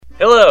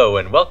Hello,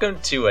 and welcome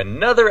to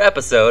another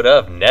episode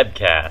of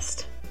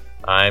Nebcast.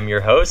 I'm your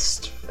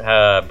host,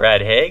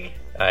 Brad Haig.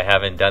 I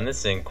haven't done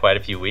this in quite a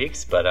few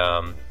weeks, but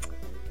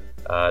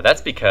that's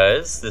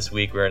because this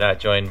week we're not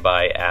joined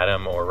by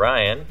Adam or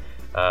Ryan.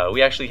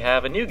 We actually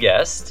have a new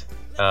guest.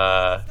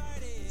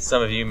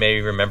 Some of you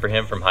may remember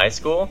him from high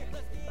school.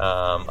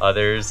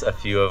 Others, a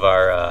few of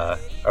our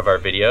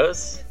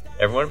videos.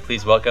 Everyone,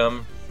 please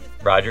welcome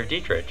Roger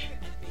Dietrich.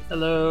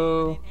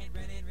 Hello.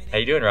 How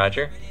you doing,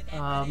 Roger?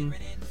 I'm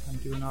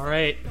doing all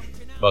right.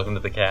 Welcome to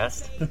the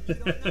cast.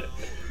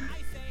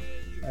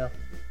 Well,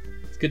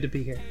 it's good to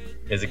be here.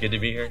 Is it good to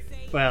be here?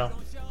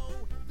 Well,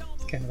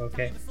 it's kind of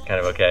okay. Kind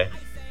of okay.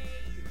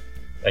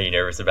 Are you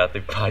nervous about the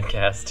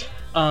podcast?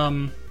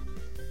 I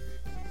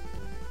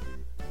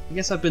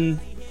guess I've been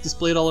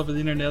displayed all over the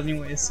internet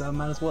anyway, so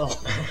might as well.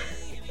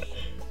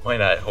 Why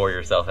not whore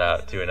yourself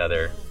out to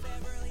another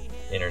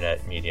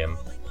internet medium?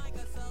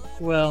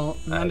 Well,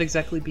 I'm not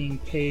exactly being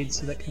paid,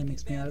 so that kind of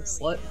makes me out of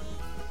slut.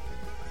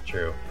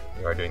 True.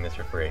 You are doing this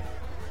for free.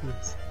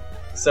 Yes.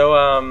 So,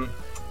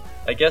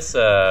 I guess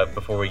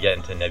before we get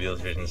into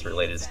Nebulous Visions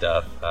related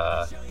stuff,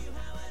 I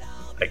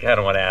kind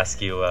of want to ask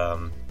you,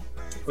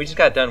 we just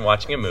got done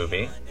watching a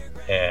movie,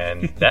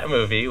 and that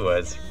movie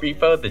was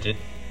Repo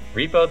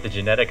the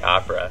Genetic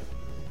Opera.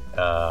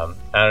 I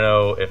don't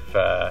know if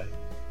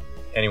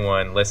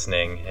anyone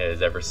listening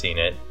has ever seen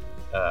it,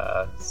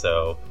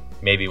 so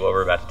maybe what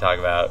we're about to talk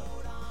about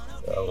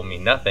will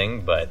mean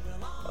nothing, but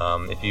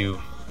if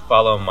you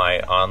follow my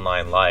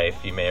online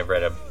life, you may have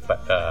read a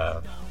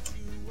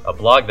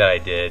blog that I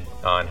did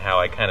on how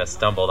I kind of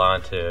stumbled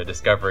onto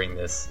discovering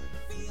this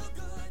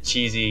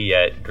cheesy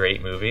yet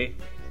great movie.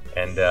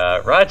 And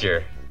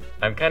Roger,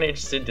 I'm kind of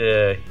interested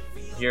to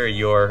hear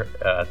your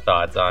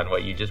thoughts on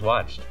what you just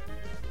watched.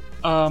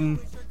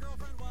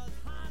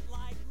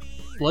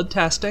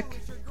 Bloodtastic.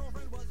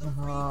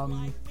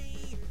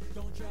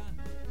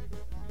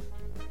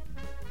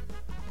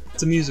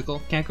 It's a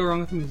musical. Can't go wrong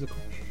with a musical.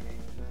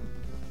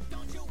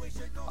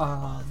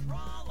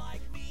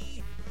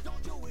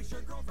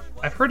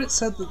 I've heard it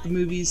said that the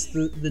movie's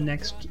the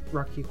next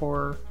Rocky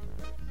Horror,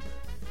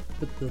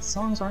 but the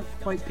songs aren't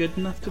quite good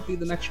enough to be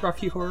the next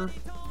Rocky Horror.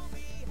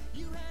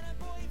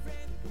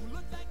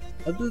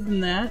 Other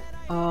than that,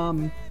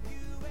 4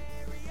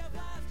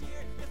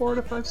 out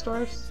of 5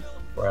 stars.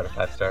 4 out of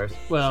 5 stars?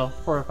 Well,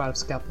 4 out of 5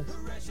 scalpels.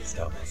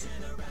 So,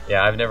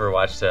 yeah, I've never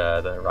watched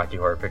the Rocky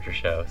Horror Picture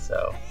Show,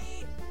 so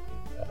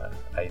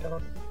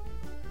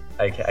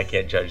I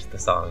can't judge the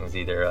songs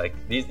either. Like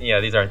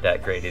these aren't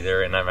that great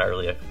either, and I'm not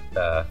really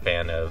a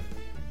fan of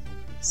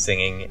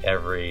singing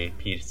every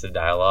piece of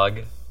dialogue.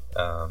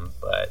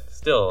 But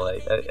still, I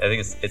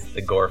think it's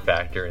the gore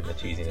factor and the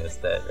cheesiness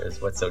that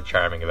is what's so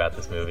charming about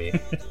this movie.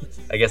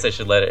 I guess I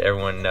should let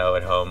everyone know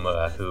at home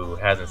who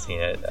hasn't seen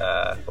it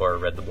or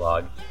read the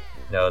blog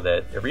know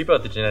that Repo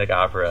the Genetic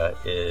Opera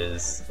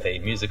is a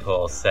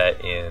musical set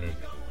in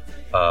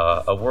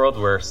a world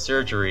where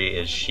surgery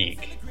is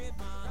chic.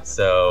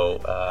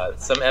 So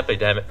some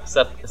epidemic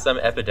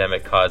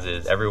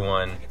causes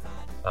everyone,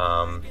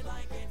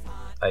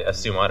 I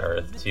assume on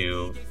Earth,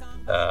 to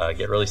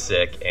get really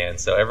sick, and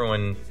so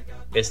everyone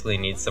basically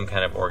needs some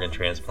kind of organ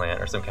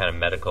transplant or some kind of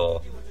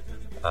medical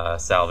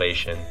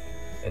salvation.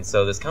 And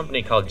so this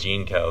company called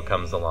GeneCo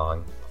comes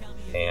along,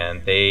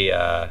 and they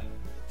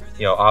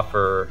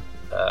offer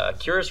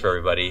cures for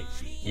everybody.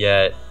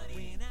 Yet,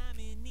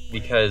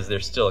 because they're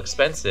still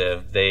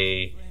expensive,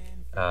 they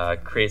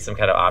create some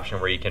kind of option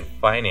where you can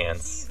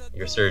finance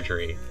your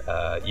surgery.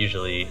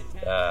 Usually,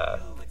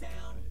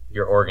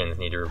 your organs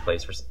need to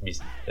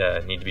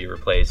be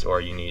replaced,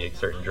 or you need a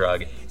certain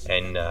drug,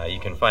 and you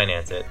can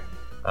finance it.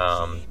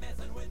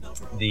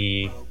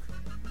 The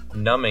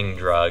numbing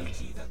drug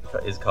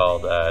is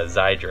called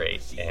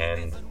Zydrate,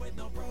 and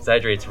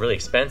Zydrate's really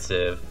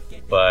expensive,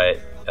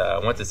 but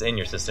once it's in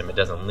your system, it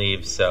doesn't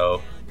leave.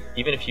 So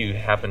even if you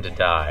happen to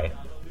die,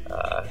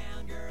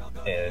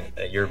 and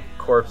your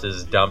corpse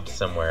is dumped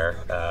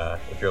somewhere,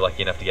 if you're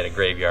lucky enough to get a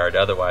graveyard.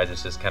 Otherwise,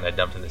 it's just kind of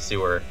dumped in the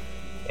sewer,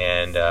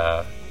 and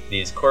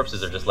these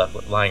corpses are just left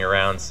lying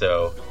around.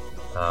 So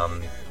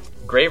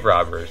grave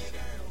robbers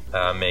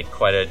make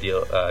quite a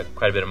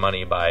bit of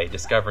money by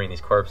discovering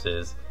these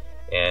corpses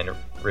and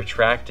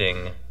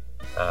retracting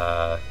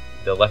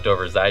the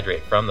leftover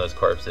Zydrate from those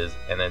corpses,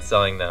 and then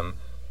selling them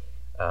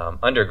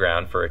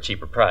underground for a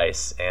cheaper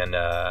price. And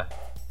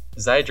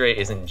Zydrate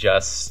isn't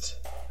just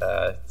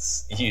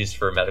used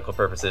for medical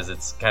purposes.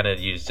 It's kind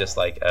of used just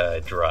like a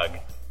drug,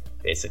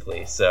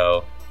 basically.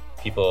 So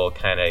people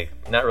kind of,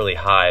 not really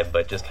high,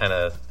 but just kind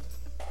of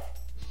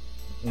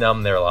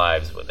numb their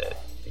lives with it,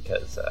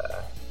 because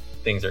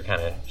things are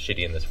kind of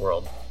shitty in this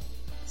world.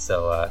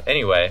 So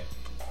anyway,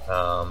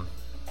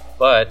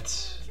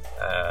 but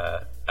I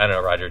don't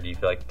know, Roger, do you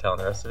feel like telling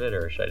the rest of it,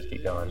 or should I just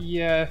keep going?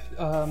 Yeah,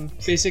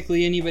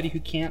 basically anybody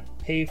who can't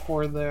pay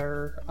for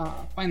their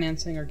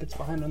financing or gets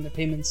behind on their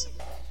payments,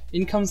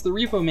 in comes the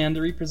Repo Man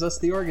to repossess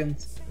the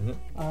organs.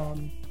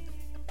 Mm-hmm.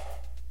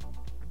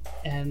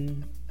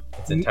 And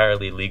it's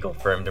entirely legal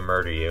for him to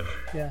murder you.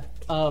 Yeah.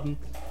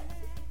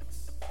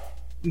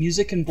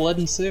 music and blood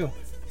ensue.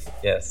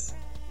 Yes.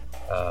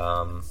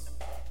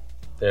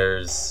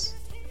 There's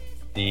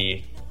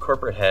the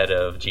corporate head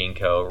of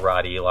GeneCo,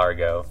 Roddy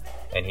Largo,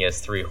 and he has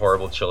 3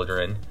 horrible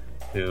children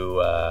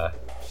who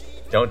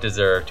don't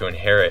deserve to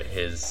inherit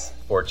his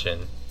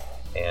fortune.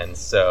 And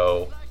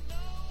so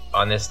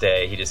on this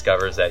day, he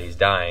discovers that he's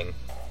dying,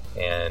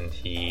 and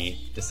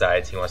he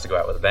decides he wants to go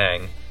out with a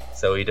bang.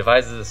 So he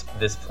devises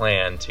this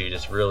plan to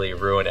just really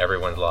ruin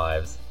everyone's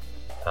lives,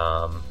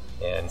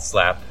 and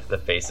slap the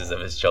faces of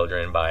his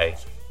children by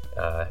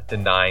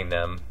denying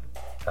them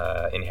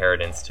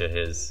inheritance to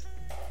his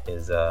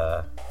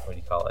what do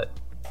you call it?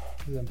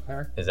 His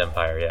empire. His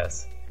empire,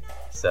 yes.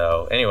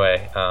 So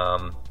anyway,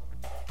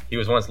 he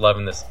was once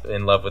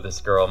in love with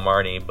this girl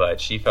Marnie, but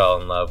she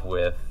fell in love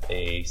with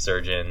a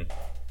surgeon,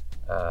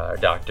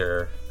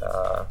 Dr.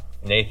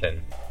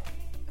 Nathan,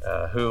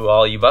 who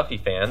all you Buffy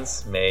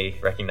fans may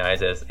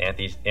recognize as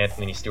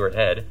Anthony Stewart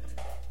Head.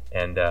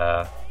 And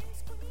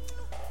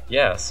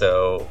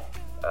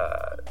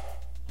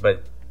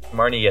but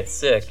Marnie gets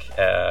sick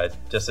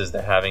just as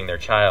they're having their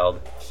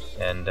child,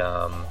 and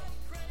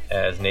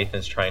as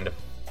Nathan's trying to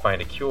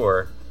find a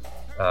cure,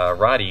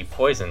 Roddy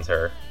poisons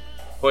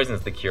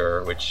the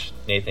cure, which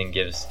Nathan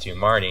gives to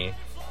Marnie,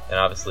 and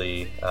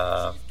obviously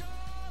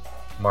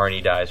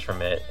Marnie dies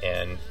from it,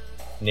 and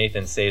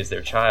Nathan saves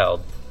their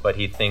child, but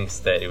he thinks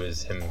that it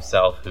was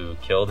himself who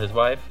killed his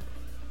wife.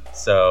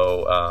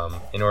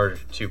 So in order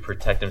to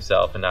protect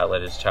himself and not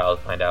let his child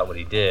find out what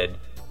he did,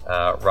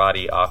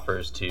 Roddy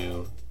offers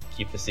to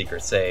keep the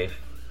secret safe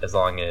as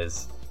long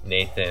as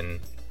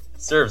Nathan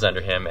serves under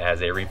him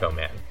as a repo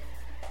man.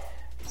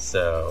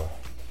 So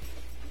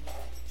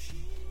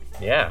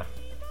yeah,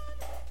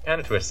 kind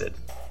of twisted.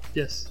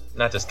 Yes.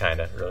 Not just kind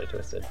of, really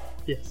twisted.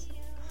 Yes.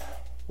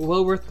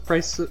 Well worth the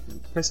price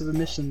of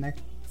admission there.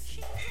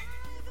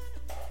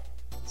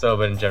 So,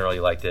 but in general,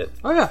 you liked it?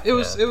 Oh yeah, it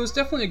was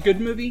definitely a good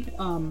movie.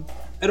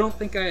 I don't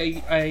think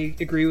I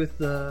agree with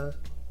the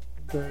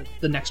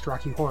next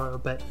Rocky Horror,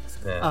 but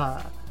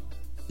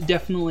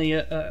definitely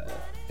a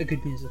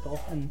good musical.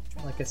 And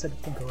like I said, you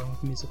can't go wrong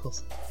with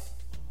musicals.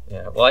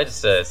 Yeah, well, I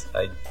just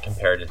I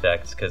compared it to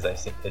that because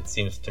it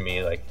seems to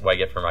me like what I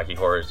get from Rocky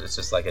Horror is it's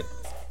just like a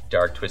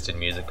dark, twisted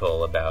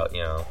musical about,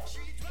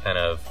 kind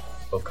of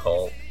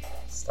occult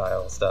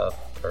style stuff,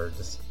 or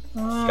just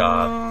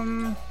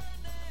goth.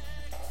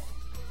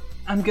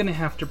 I'm gonna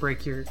have to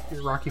break your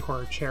Rocky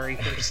Horror cherry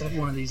for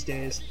one of these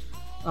days,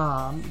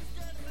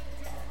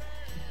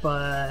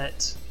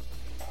 but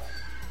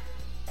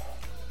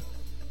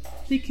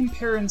they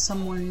compare in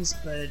some ways,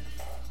 but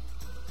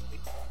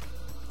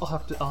I'll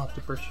have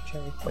to burst your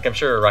cherry. Like, I'm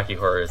sure Rocky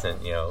Horror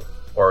isn't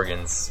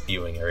organs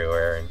spewing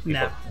everywhere and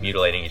people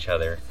mutilating each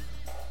other.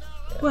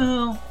 Yeah.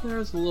 Well,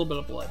 there's a little bit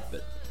of blood,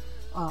 but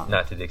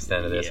not to the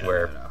extent of this,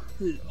 where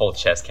whole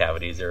chest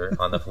cavities are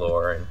on the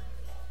floor and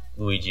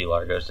Luigi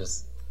Largo's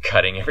just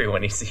cutting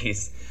everyone he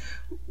sees.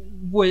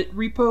 What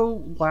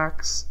Repo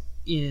lacks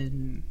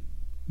in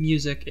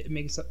music, it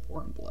makes up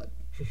for in blood.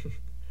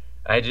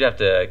 I did have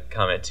to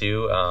comment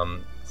too.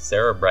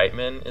 Sarah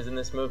Brightman is in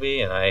this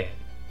movie, and I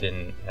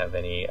didn't have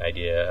any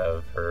idea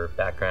of her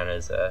background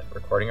as a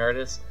recording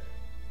artist,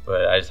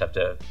 but I just have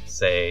to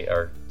say,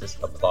 or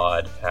just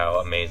applaud, how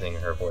amazing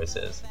her voice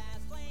is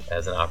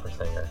as an opera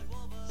singer.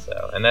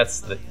 So, and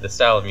that's the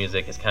style of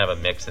music is kind of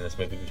a mix in this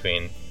movie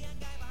between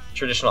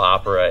traditional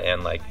opera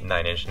and like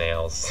Nine Inch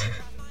Nails,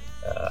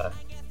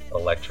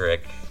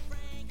 electric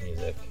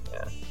music.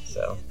 Yeah.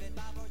 So,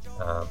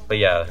 but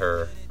yeah,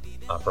 her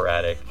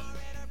operatic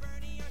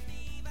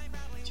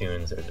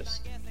tunes are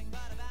just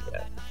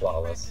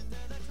flawless.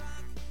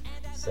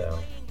 So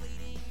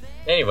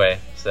anyway,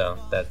 so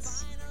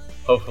that's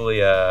hopefully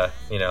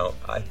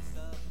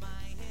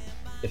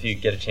if you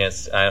get a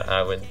chance,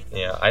 I would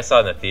I saw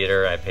it in the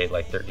theater. I paid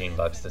like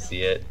 $13 to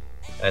see it.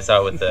 And I saw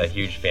it with a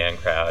huge fan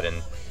crowd,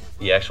 and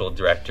the actual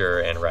director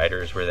and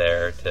writers were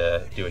there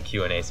to do a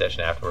Q&A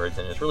session afterwards,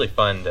 and it was really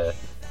fun to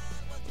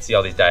see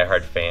all these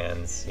diehard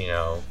fans,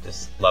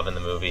 just loving the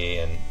movie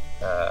and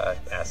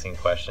asking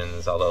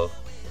questions, although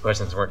the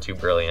questions weren't too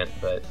brilliant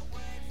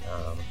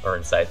or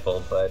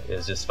insightful, but it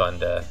was just fun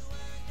to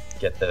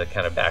get the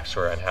kind of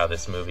backstory on how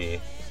this movie,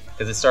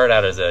 because it started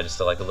out as just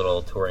a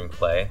little touring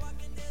play,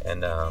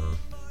 and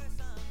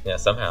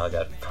somehow it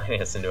got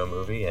financed into a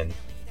movie, and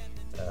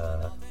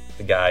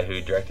the guy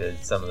who directed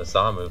some of the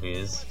Saw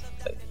movies,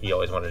 he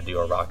always wanted to do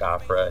a rock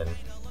opera,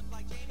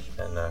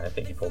 and I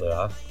think he pulled it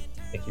off.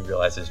 I think he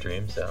realized his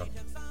dream. So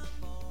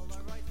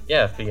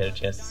yeah, if you get a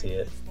chance to see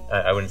it,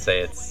 I wouldn't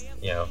say it's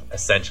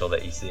essential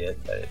that you see it,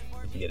 but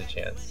if you get a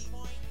chance,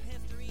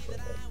 it's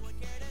worth it.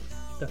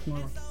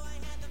 Definitely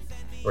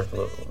worth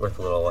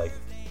a little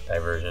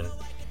diversion.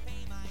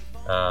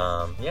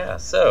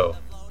 So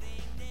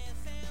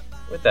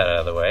with that out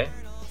of the way,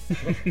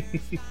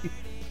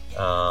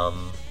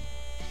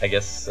 I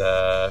guess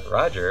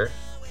Roger,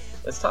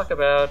 let's talk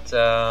about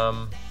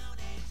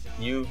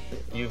you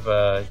have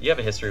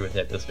a history with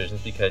Nebulous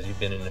Visions because you've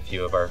been in a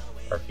few of our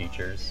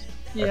features,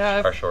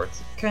 our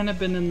shorts. Kind of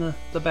been in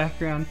the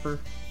background for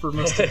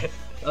most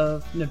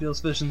of Nebulous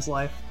Vision's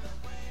life.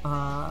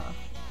 Probably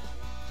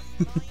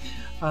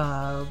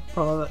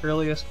the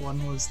earliest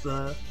one was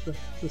the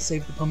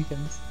Save the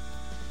Pumpkins.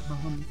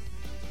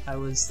 I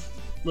was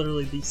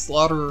literally the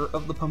slaughterer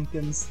of the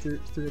pumpkins through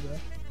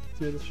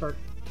the short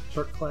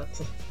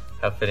clips.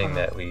 How fitting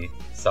that we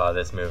saw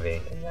this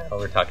movie, and now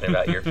we're talking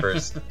about your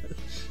first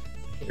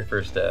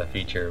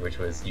feature, which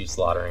was you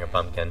slaughtering a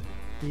pumpkin.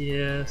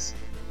 Yes.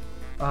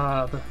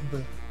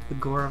 The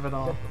gore of it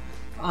all.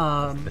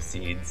 The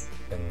seeds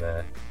and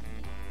the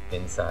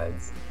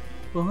insides.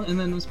 Well, and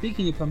then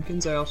speaking of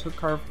pumpkins, I also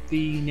carved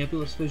the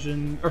Nebulous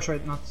Vision, or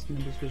sorry, not the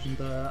Nebulous Vision,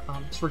 the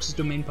Sforce's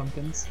Domain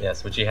pumpkins.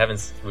 Yes, which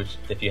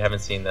if you haven't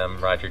seen them,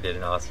 Roger did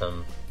an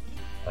awesome.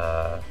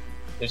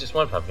 There's just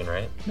one pumpkin,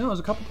 right? No, it was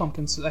a couple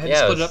pumpkins. I had to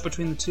split it up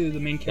between the two, the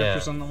main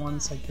characters on the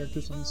one, side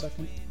characters on the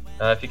second.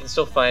 If you can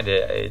still find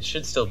it, it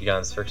should still be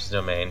on Sforce's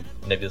Domain,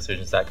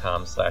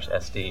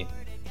 nebulousvisions.com/SD.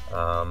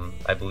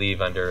 I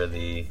believe under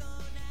the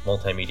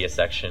multimedia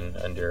section,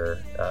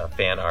 under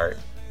fan art,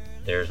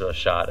 there's a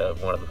shot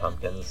of one of the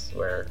pumpkins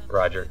where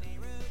Roger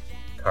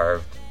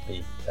carved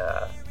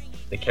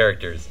the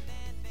characters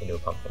into a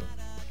pumpkin.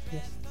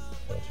 Yes.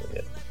 That's really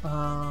good.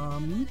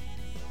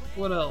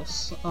 What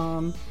else?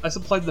 I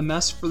supplied the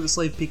mess for the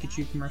Slave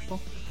Pikachu commercial.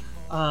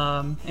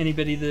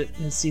 Anybody that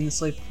has seen the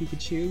Slave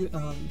Pikachu,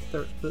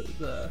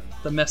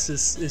 the mess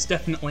is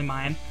definitely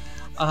mine.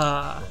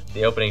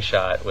 The opening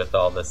shot with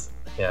all this,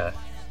 yeah.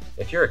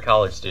 If you're a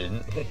college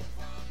student.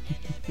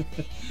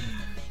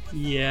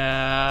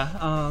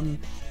 Yeah,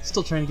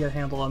 still trying to get a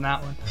handle on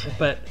that one.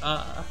 But,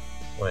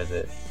 what is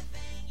it?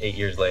 8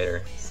 years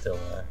later, still,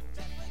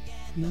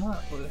 no,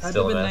 it had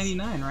still to have a been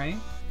mess. 99, right?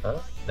 Huh?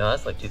 No,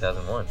 that's like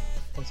 2001.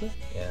 Was it?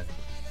 Yeah.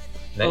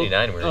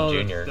 99, we're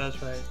junior.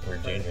 That's right. We're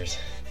juniors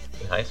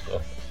in high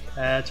school.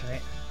 That's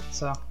right.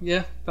 So,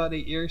 yeah, about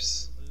 8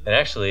 years. And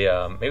actually,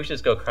 maybe we should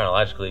just go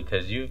chronologically,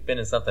 because you've been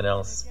in something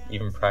else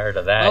even prior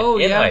to that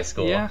high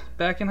school. Yeah,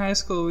 back in high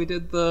school we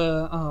did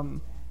the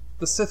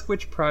Sith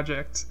Witch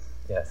project.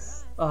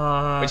 Yes.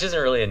 Which isn't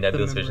really a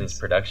Nebulous Visions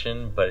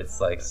production, but it's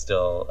like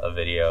still a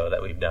video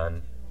that we've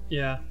done.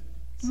 Yeah.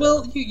 So.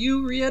 Well,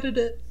 you re-edited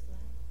it.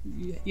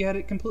 You had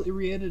it completely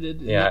re-edited.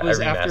 And yeah, that was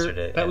I remastered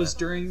it. That was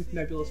during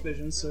Nebulous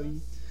Visions, so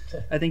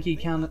I think you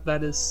count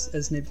that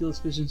as Nebulous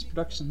Visions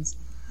Productions.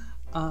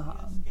 But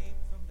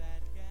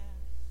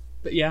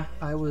yeah,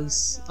 I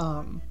was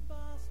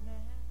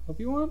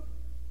Obi-Wan?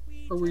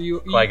 Or were you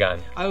Qui-Gon?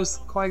 I was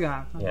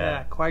Qui-Gon.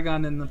 Yeah,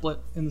 Qui-Gon in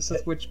the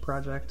Sith Witch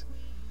project.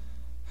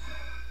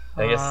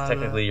 I guess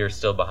technically you're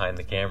still behind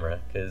the camera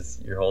because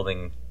you're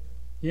holding.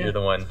 Yeah. You're the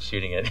one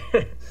shooting it.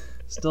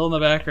 Still in the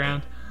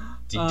background.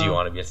 Do you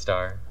want to be a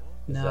star?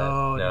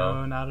 No,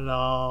 not at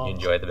all. You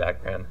enjoy the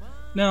background?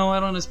 No, I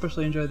don't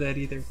especially enjoy that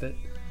either. But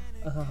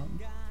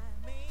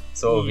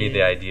so what would be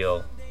the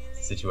ideal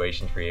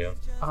situation for you?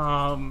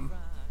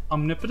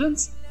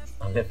 Omnipotence.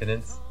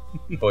 Omnipotence.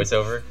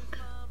 Voiceover.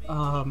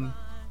 I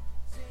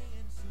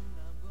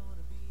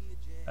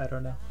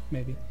don't know.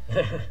 Maybe.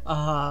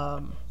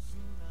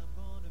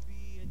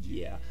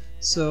 Yeah.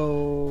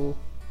 So,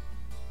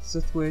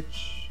 Sith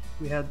Witch.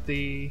 We had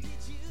the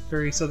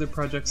various other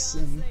projects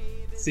in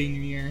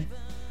senior year.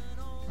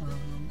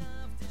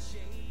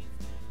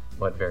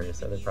 What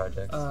various other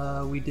projects?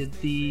 We did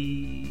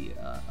the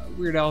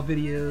Weird Al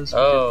videos.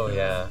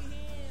 Yeah.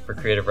 For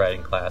creative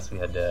writing class, we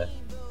had to.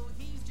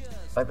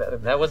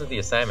 That wasn't the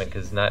assignment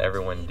because not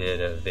everyone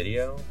did a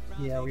video.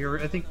 Yeah,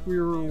 I think we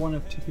were one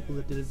of two people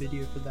that did a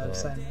video for that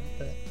assignment.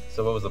 But,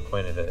 so what was the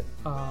point of it?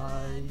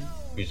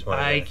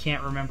 I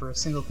can't remember a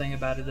single thing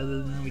about it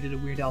other than we did a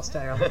Weird Al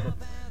style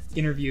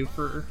interview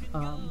for.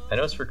 I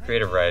know it's for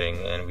creative writing,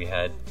 and we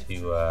had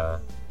to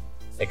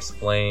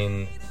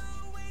explain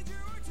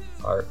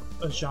a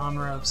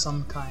genre of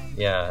some kind.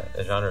 Yeah,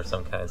 a genre of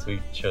some kind. So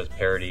we chose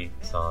parody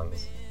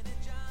songs.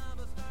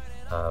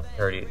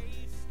 Parody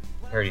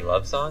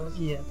love songs?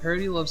 Yeah,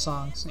 parody love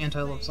songs.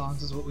 Anti-love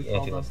songs is what we call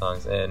them. Anti-love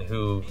songs. And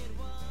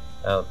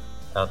I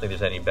don't think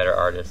there's any better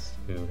artist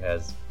who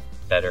has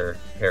better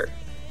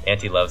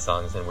anti-love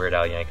songs than Weird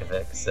Al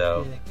Yankovic.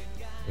 So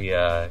we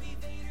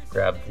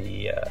grabbed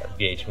the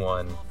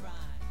VH1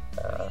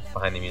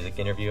 Behind the Music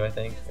interview, I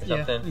think, or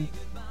something. We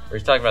were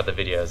talking about the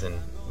videos, and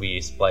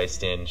we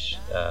spliced in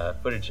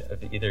footage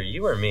of either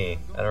you or me.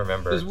 I don't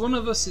remember. It was one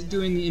of us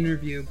doing the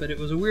interview, but it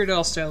was a Weird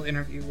Al style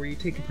interview where you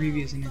take a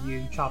previous interview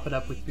and chop it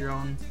up with your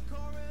own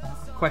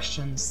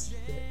questions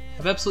that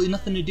have absolutely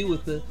nothing to do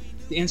with the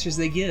answers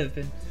they give,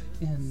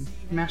 and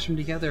mash them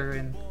together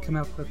and come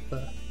up with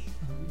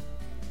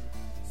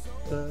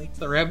the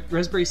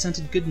raspberry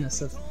scented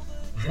goodness of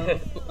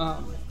a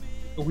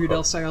Weird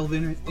Al style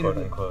interview. Quote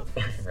unquote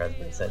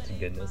raspberry scented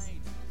goodness.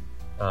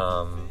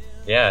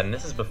 Yeah, and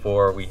this is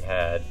before we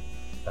had,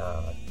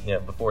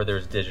 before there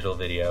was digital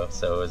video,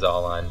 so it was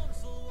all on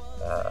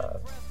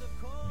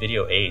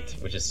Video 8,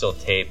 which is still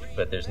tape,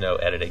 but there's no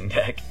editing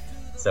deck.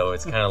 So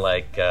it's kind of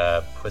like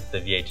put the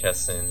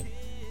VHS in,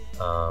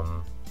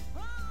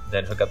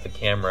 then hook up the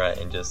camera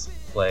and just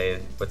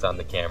play what's on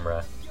the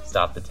camera,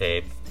 stop the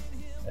tape,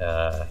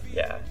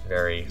 Yeah,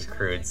 very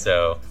crude.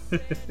 So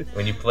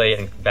when you play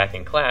it back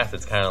in class,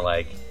 it's kind of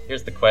like,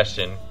 here's the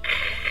question,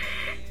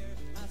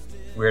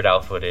 Weird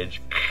Al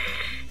footage,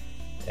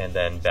 and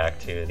then back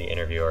to the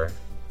interviewer.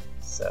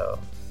 So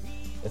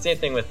the same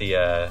thing with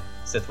the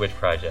Sith Witch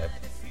project.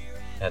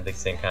 Had the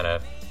same kind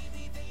of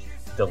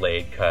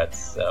delayed cuts.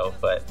 So,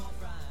 but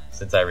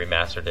since I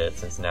remastered it,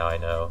 since now I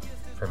know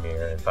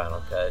Premiere and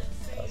Final Cut,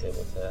 I was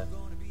able to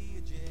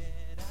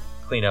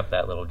clean up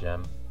that little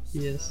gem.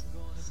 Yes.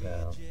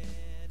 So.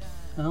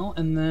 Well,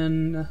 and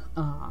then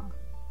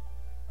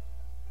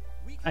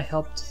I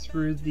helped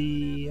through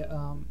the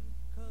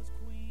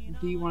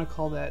what do you want to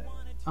call that?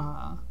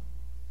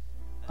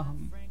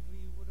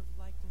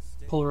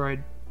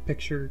 Polaroid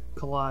picture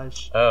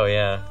collage. Oh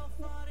yeah,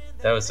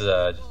 that was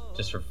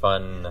just for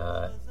fun.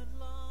 I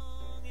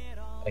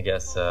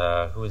guess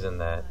who was in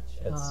that?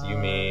 It's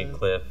Yumi,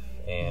 Cliff,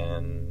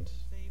 and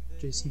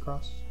Jason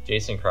Cross.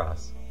 Jason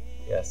Cross.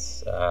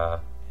 Yes.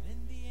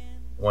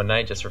 One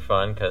night just for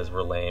fun because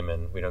we're lame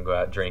and we don't go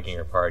out drinking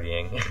or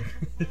partying.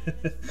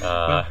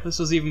 Well, this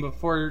was even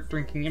before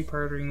drinking and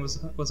partying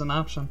was an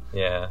option.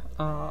 Yeah.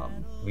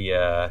 We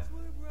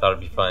thought it'd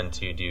be fun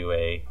to do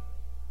a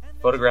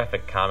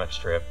photographic comic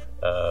strip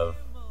of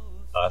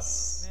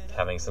us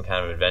having some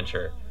kind of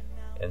adventure.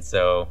 And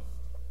so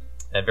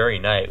that very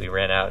night we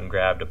ran out and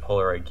grabbed a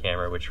Polaroid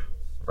camera, which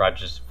Roger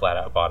just flat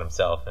out bought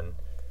himself, and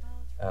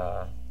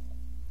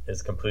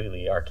is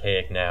completely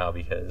archaic now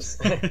because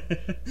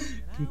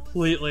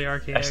completely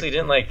archaic. Actually,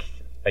 didn't like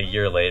a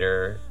year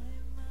later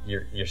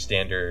your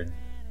standard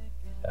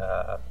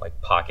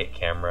like pocket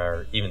camera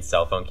or even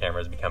cell phone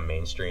cameras become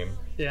mainstream.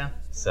 Yeah.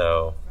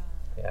 So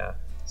yeah.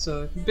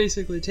 So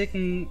basically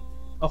taking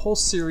a whole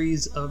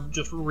series of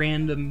just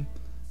random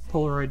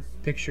Polaroid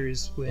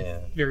pictures with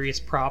various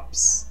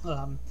props.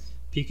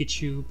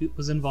 Pikachu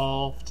was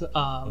involved.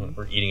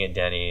 We're eating at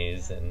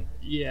Denny's and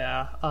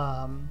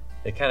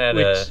it kind of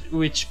had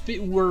which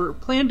were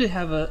planned to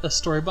have a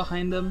story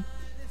behind them,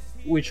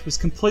 which was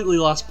completely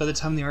lost by the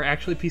time they were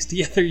actually pieced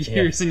together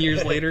years and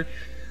years later.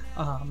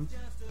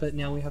 But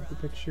now we have the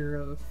picture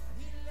of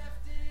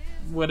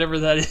whatever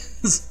that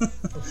is.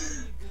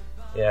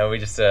 Yeah, we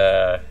just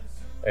I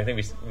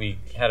think we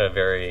had a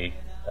very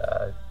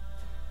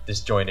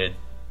disjointed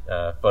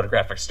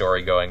photographic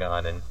story going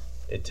on, and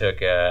it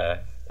took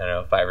I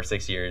don't know 5 or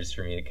 6 years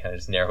for me to kind of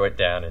just narrow it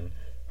down and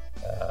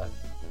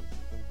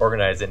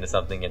organize it into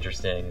something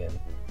interesting. And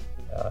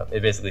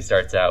it basically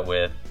starts out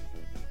with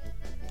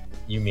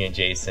Yumi and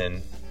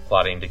Jason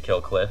plotting to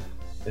kill Cliff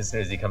as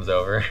soon as he comes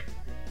over,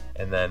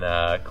 and then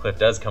Cliff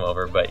does come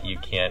over, but you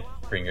can't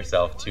bring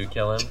yourself to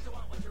kill him.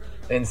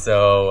 And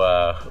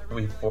so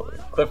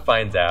Cliff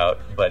finds out,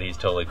 but he's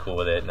totally cool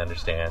with it and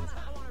understands.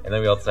 And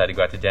then we all decide to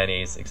go out to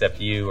Denny's, except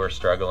you are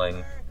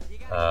struggling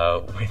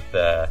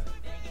with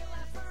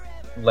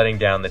letting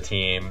down the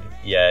team,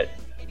 yet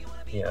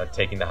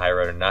taking the high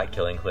road and not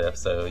killing Cliff.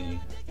 So you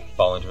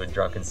fall into a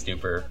drunken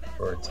stupor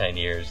for 10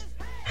 years.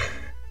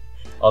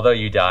 Although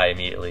you die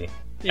immediately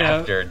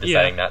after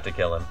deciding not to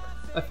kill him.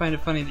 I find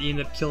it funny that you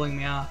end up killing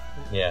me off.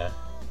 Yeah.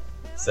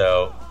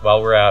 So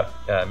while we're out,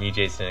 me,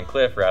 Jason, and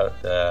Cliff are out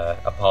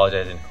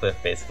apologizing to Cliff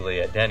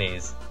basically at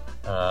Denny's.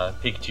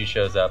 Pikachu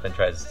shows up and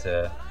tries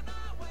to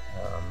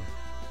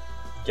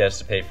get us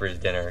to pay for his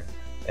dinner.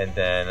 And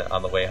then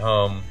on the way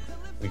home,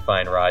 we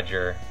find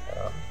Roger.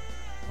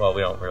 Well,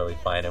 we don't really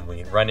find him.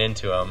 We run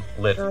into him,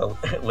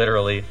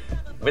 literally,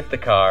 with the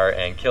car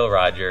and kill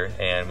Roger,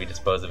 and we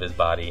dispose of his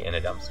body in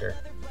a dumpster.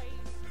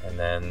 And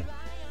then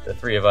the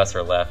three of us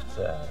are left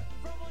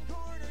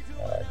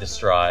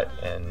distraught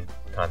and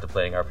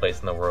contemplating our place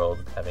in the world,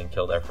 having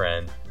killed our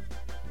friend.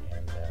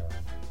 And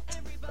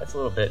that's a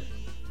little bit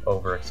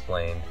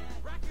over-explained.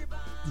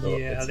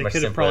 Yeah, they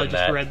could have probably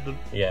just read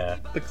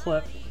the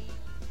clip.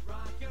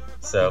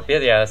 So,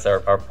 that's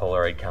our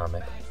Polaroid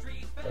comic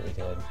that we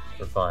did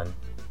for fun.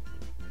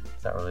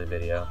 It's not really a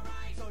video.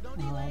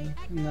 And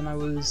then I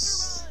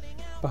was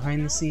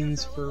behind the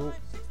scenes for, do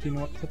you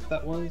know what clip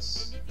that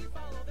was?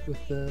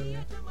 With the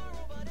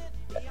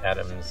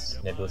Adam's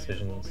Nebulous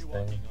Visions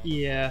thing?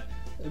 Yeah.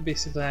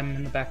 Basically, I'm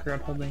in the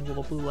background holding a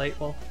little blue light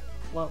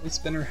while we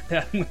spin around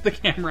Adam with the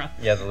camera.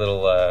 Yeah, the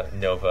little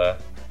Nova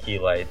key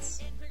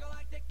lights.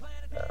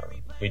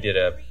 We did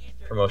a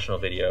promotional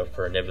video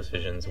for Nebulous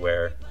Visions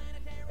where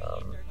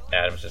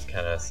Adam's just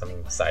kind of some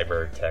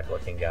cyber tech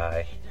looking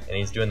guy, and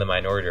he's doing the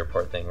Minority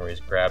Report thing where he's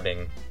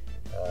grabbing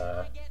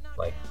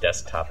like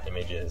desktop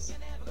images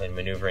and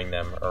maneuvering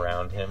them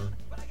around him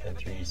in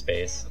 3D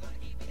space.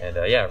 And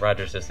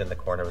Roger's just in the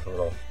corner with a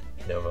little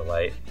Nova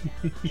light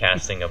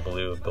casting a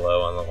blue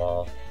glow on the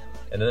wall.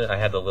 And then I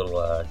had the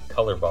little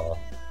color ball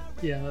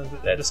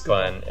that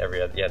spun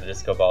the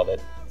disco ball that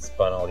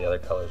spun all the other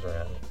colors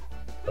around.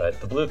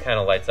 But the blue kind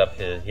of lights up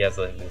he has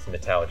this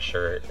metallic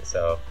shirt,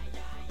 so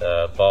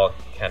the ball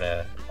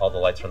all the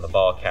lights from the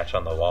ball catch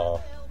on the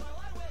wall.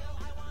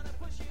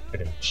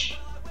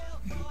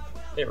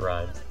 It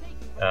rhymes.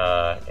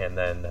 And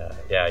then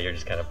you're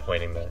just kind of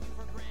pointing the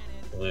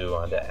blue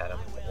onto Adam.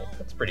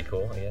 That's pretty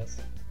cool, I guess.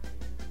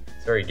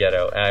 It's very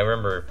ghetto. And I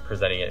remember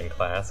presenting it in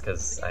class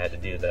because I had to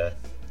do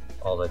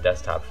all the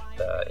desktop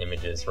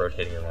images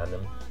rotating around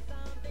them.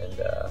 And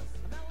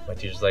my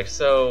teacher's like,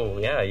 so,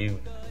 yeah, you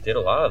did a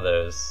lot of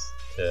those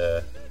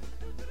to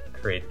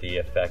create the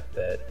effect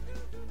that...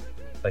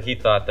 Like, he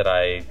thought that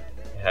I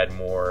had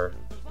more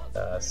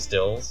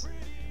stills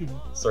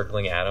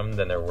circling Adam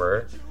than there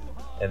were.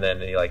 And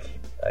then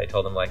I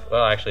told him, like,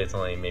 well, actually, it's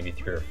only maybe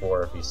 3 or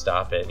 4 if you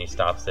stop it. And he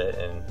stops it,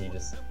 and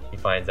he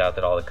finds out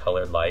that all the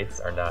colored lights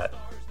are not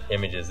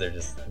images, they're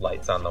just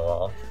lights on the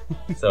wall.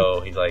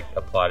 So he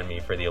applauded me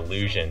for the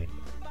illusion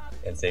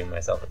and saved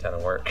myself a ton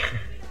of work.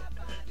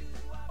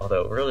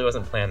 Although it really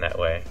wasn't planned that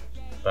way,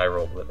 but I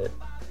rolled with it.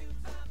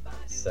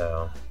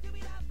 So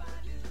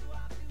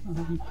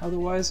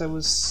otherwise, I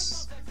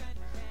was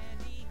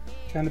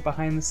kind of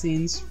behind the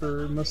scenes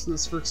for most of the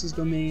Sphinx's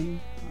domain.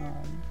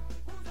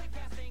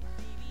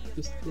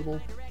 Just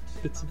little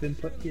bits of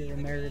input here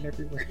and there and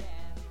everywhere.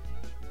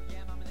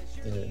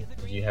 Did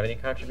you have any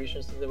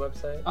contributions to the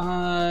website?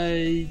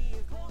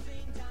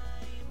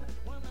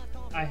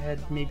 I had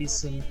maybe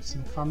some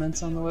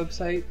comments on the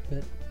website,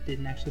 but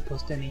didn't actually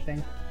post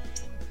anything.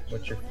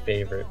 What's your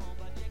favorite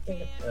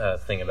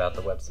thing about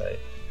the website?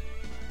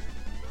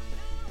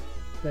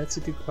 That's a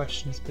good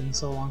question. It's been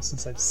so long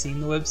since I've seen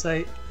the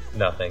website.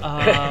 Nothing.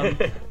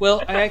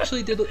 Well, I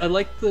actually did. I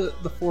liked the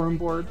forum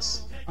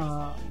boards.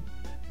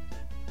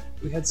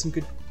 We had some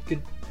good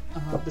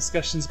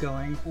discussions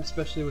going,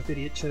 especially with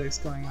Idiot Chittics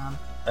going on.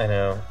 I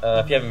know.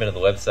 If you haven't been to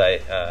the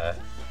website,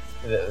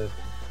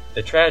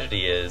 the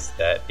tragedy is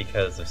that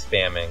because of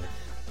spamming,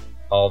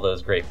 all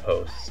those great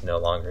posts no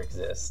longer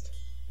exist.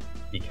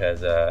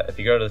 Because if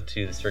you go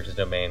to the Sphinx's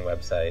domain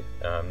website,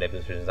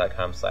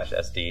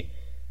 nebulous.com/sd,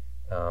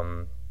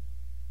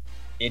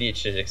 Idiot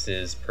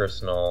Chittics'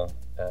 personal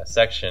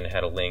section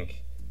had a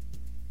link.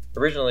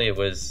 Originally, it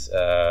was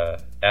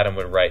Adam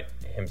would write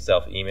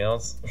himself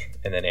emails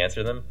and then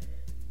answer them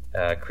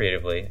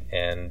creatively,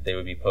 and they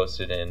would be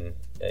posted in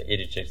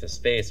Idiot Chittics'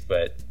 space,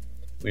 but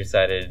we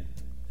decided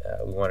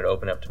we wanted to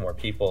open up to more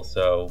people,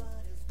 so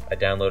I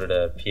downloaded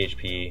a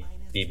PHP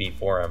BB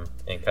forum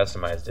and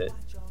customized it,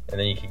 and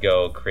then you could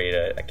go create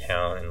an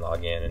account and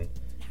log in, and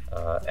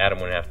Adam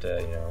wouldn't have to,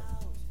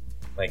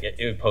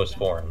 it would post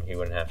for him. He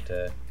wouldn't have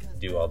to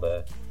do all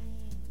the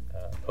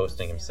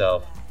posting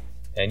himself.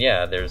 And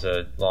yeah, there's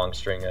a long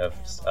string of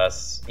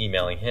us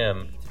emailing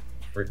him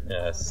for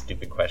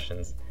stupid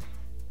questions.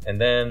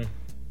 And then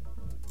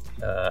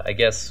I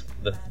guess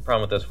the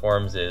problem with those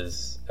forums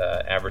is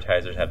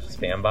advertisers have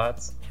spam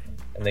bots,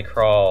 and they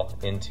crawl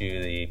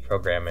into the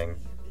programming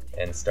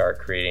and start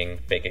creating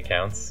fake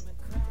accounts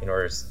in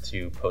order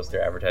to post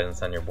their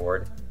advertisements on your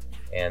board.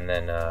 And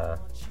then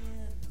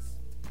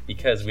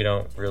because we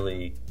don't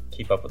really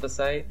keep up with the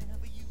site,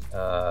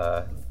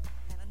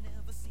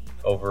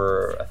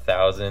 over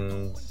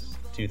 1,000,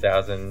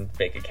 2,000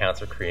 fake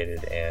accounts were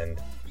created, and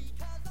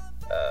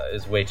it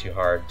was way too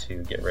hard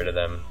to get rid of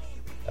them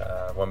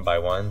one by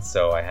one,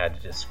 so I had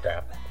to just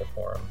scrap the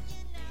forum,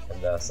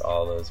 and thus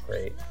all those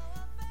great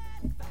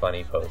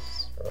funny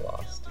posts were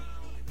lost.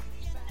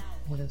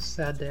 What a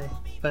sad day.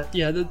 But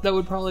yeah, that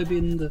would probably be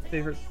the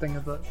favorite thing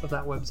of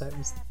that website.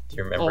 Was do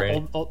you remember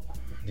any? Do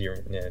you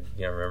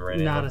remember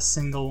any? Not a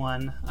single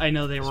one. I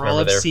know they were all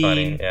obscene.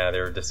 Funny. Yeah, they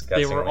were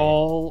disgusting. They were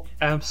all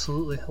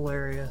absolutely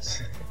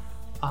hilarious.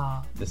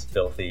 Just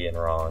filthy and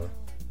wrong.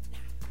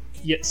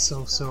 Yet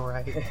so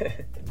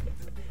right.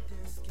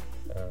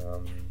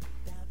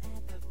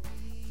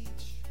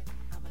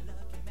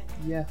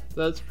 Yeah,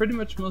 that's pretty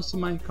much most of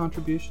my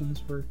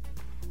contributions were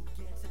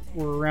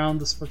around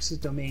the Sphinx's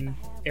domain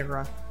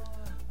era.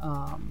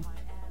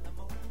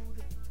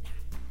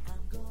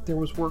 There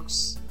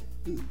was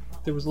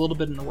a little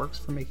bit in the works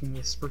for making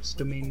the Sphinx's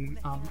domain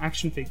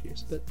action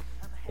figures, but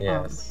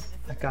yes.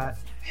 I got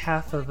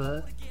half of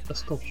a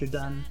sculpture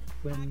done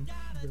when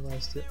I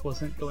realized it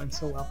wasn't going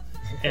so well,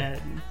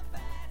 and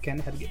kind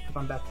of had to get put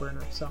on back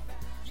burner. So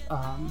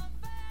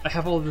I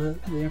have all the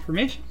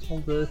information,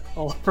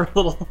 all of our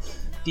little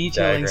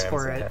detailings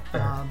for it,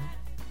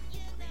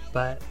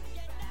 but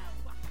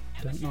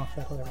I don't know if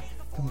that'll ever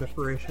come to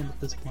fruition at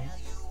this point.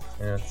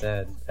 Yeah, it's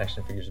sad.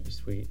 Action figures would be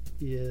sweet.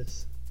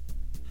 Yes.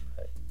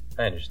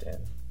 I understand.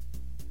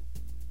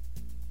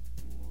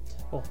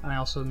 Well, I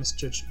also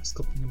misjudged my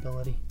sculpting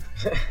ability.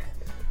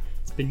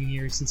 It's been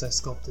years since I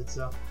sculpted,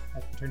 so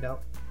that turned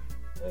out.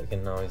 You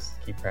can always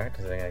keep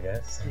practicing, I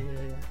guess.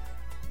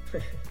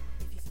 Yeah.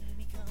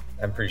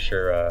 I'm pretty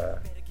sure,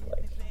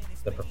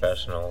 the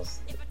professionals,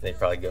 they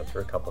probably go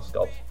through a couple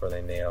sculpts before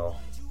they nail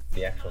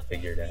the actual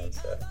figure down,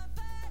 so...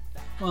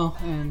 Well,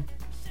 and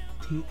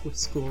with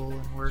school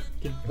and work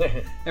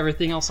and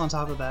everything else on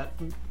top of that,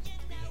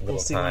 we'll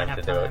see when I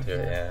have time to do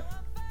it, yeah.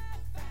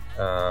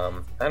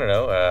 I don't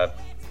know,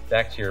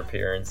 back to your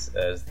appearance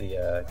as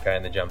the guy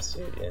in the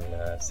jumpsuit in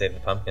Save the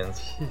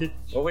Pumpkins.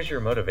 What was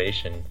your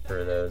motivation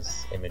for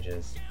those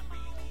images?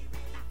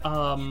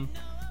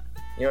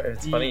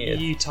 It's funny.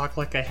 You talk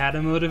like I had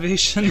a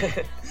motivation.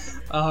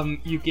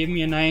 You gave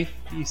me a knife.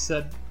 You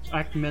said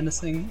act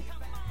menacing,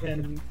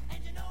 and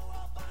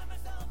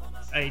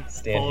I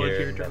Stand followed here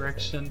your and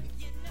direction.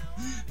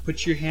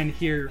 Put your hand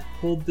here.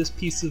 Hold this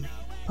piece of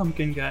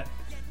pumpkin gut.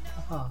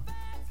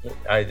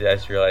 I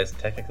just realized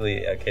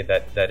technically, okay,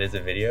 that is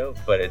a video,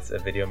 but it's a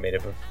video made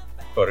up of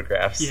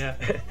photographs. Yeah.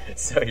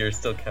 So you're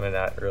still kind of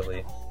not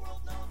really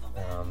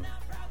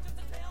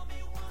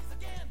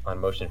on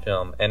motion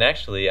film. And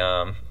actually,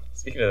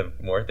 speaking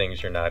of more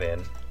things you're not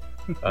in,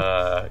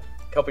 a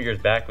couple years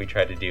back we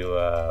tried to do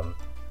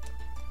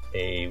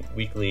a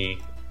weekly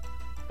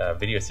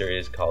video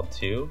series called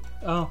Two.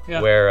 Oh,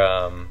 yeah.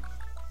 Where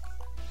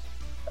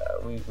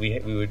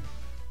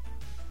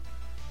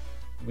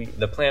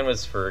the plan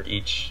was for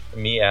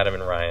me, Adam,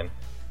 and Ryan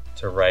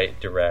to write,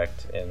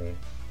 direct, and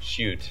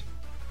shoot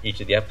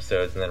each of the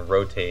episodes, and then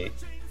rotate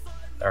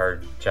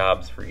our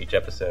jobs for each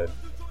episode.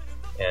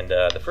 And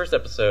the first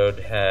episode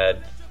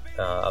had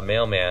a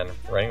mailman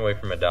running away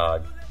from a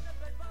dog.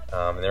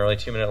 And they were only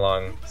 2-minute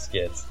long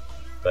skits,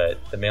 but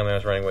the mailman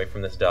was running away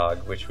from this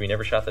dog, which we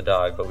never shot the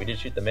dog, but we did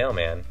shoot the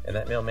mailman, and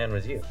that mailman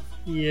was you.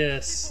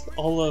 Yes.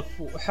 All of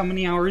how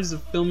many hours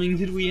of filming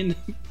did we end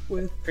up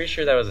with? Pretty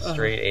sure that was a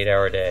straight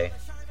 8-hour day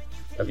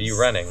of you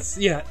running.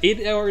 Yeah,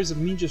 8 hours of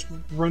me just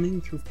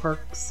running through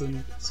parks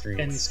and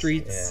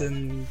streets yeah.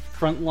 and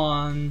front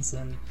lawns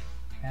and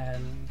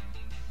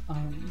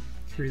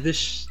through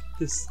this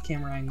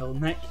camera angle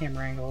and that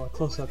camera angle, a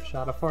close-up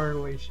shot, a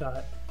far-away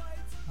shot,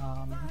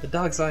 the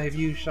dog's eye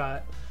view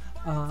shot,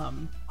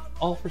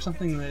 all for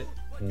something that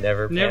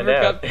never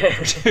got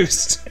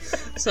produced.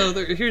 So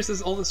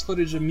here's all this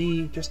footage of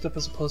me dressed up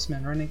as a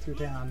postman running through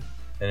town.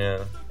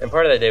 And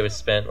part of that day was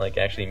spent like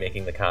actually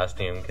making the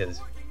costume, because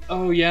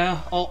oh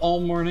yeah, all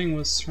morning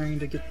was trying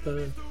to get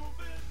the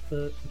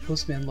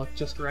postman look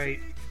just right.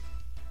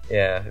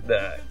 Yeah,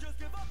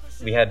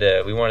 we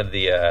wanted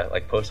the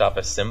like post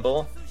office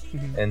symbol,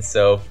 Mm-hmm. and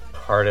so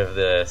part of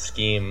the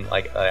scheme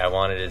like I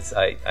wanted is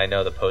I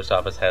know the post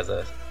office has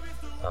a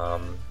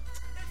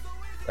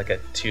like a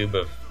tube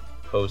of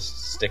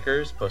post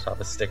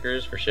office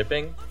stickers for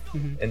shipping.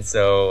 Mm-hmm. And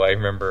so I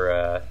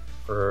remember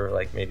for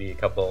like maybe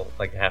half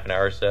an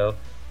hour or so,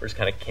 we're just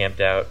kind of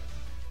camped out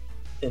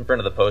in front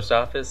of the post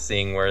office,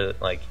 seeing where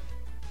like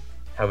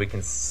how we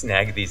can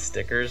snag these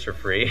stickers for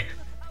free.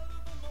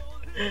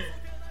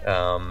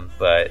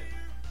 But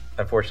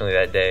unfortunately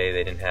that day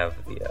they didn't have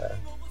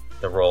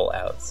the roll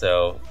out,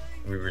 so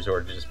we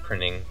resorted to just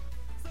printing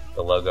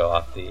the logo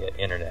off the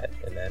internet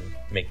and then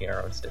making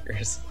our own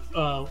stickers.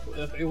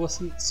 It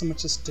wasn't so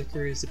much a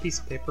sticker as a piece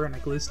of paper and a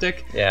glue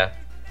stick. Yeah,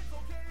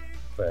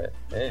 but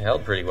it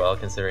held pretty well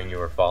considering you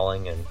were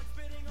falling and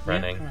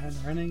running. Yeah,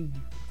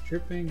 running,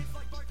 tripping.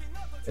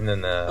 And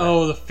then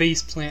the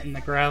face plant in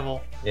the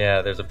gravel.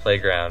 Yeah, there's a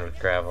playground with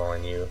gravel,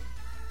 and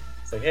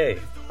it's like, hey,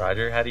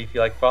 Roger, how do you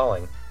feel like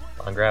falling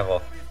on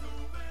gravel?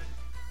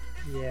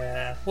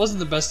 Yeah, wasn't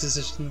the best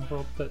decision in the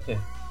world, but yeah.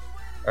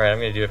 All right, I'm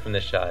gonna do it from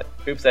this shot.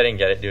 Oops, I didn't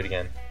get it. Do it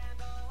again.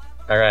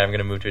 All right, I'm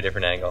gonna move to a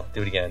different angle.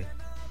 Do it again.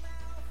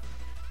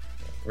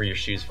 Were your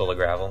shoes full of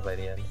gravel by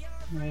the end?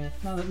 Yeah,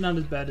 not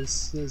as bad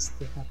as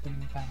they happened in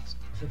the past.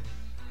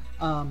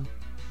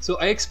 So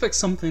I expect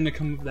something to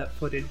come of that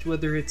footage,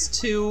 whether it's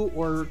Two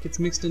or gets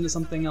mixed into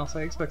something else.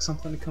 I expect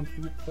something to come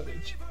from that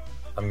footage.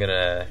 I'm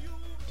gonna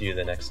do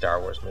the next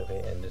Star Wars movie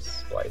and just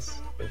splice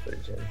the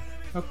footage in.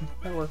 Okay,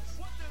 that works.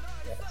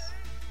 Yes.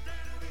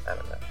 I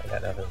don't know. I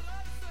got nothing.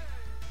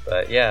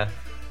 But yeah.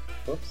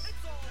 Whoops.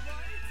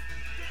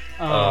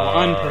 Oh,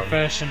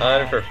 unprofessional.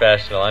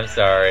 Unprofessional. I'm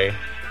sorry.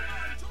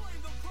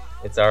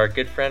 It's our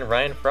good friend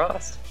Ryan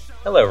Frost.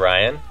 Hello,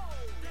 Ryan.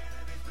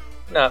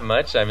 Not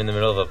much. I'm in the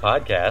middle of a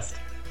podcast.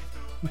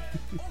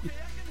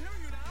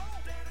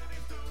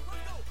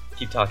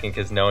 Keep talking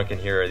because no one can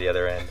hear her at the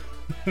other end.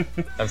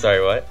 I'm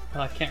sorry, what?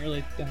 I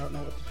don't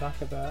know what to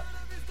talk about.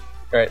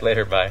 Alright,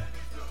 later, bye.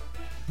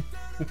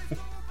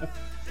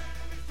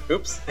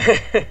 Oops.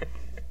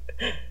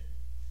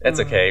 That's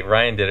okay.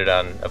 Ryan did it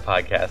on a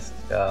podcast.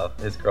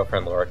 His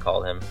girlfriend Laura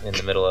called him in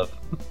the middle of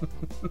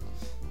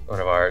one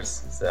of ours.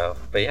 So,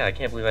 but yeah, I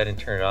can't believe I didn't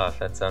turn it off.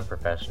 That's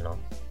unprofessional.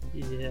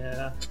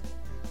 Yeah.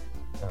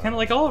 Kind of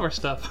like all of our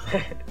stuff.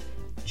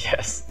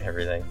 Yes,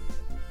 everything.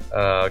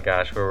 Oh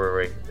gosh, where were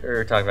we? We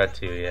were talking about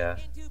Two, yeah.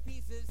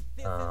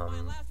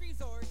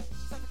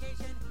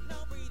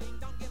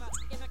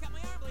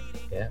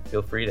 Yeah,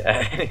 feel free to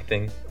add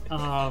anything.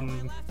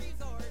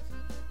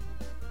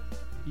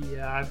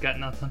 Yeah, I've got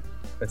nothing.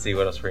 Let's see,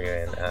 what else were you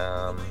in?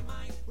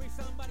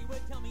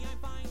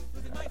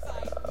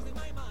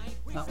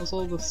 That was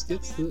all the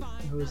skits that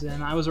I was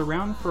in. I was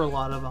around for a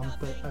lot of them,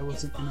 but I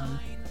wasn't in them.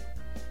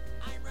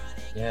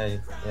 Yeah,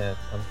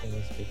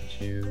 Pumpkins,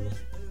 Pikachu,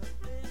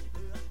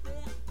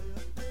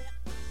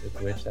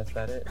 Big Witch, that's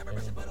about it. Yeah.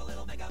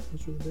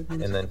 Those were the big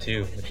ones. And then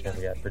Two, which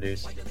never got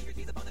produced.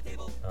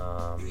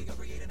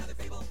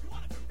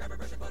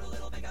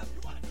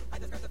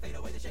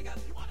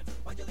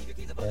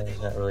 Yeah,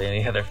 there's not really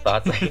any other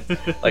thoughts.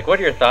 Like, what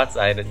are your thoughts?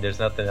 There's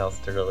nothing else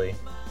to really...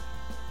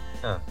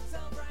 Huh.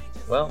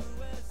 Well,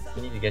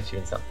 we need to get you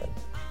in something.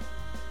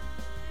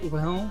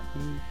 Well,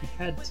 we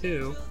had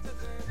to.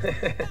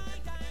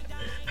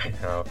 I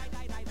know.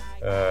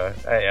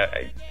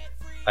 I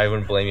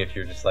wouldn't blame you if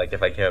you're just like,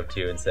 if I came up to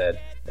you and said,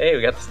 hey,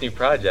 we got this new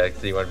project,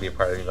 so you want to be a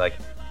part of it? You'd be like,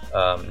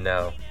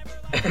 no.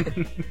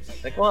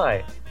 Like,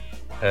 why?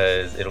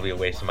 Because it'll be a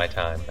waste of my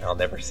time. I'll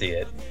never see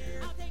it.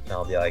 And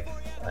I'll be like,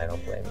 I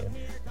don't blame you.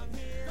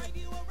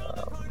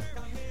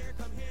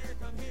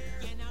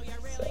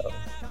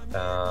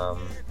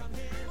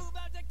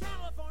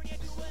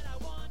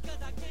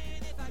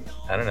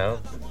 I don't know.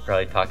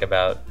 Probably talk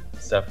about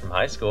stuff from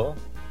high school.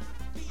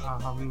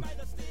 The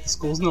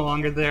school's no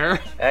longer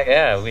there.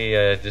 Yeah, we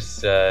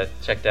just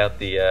checked out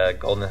the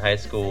Golden High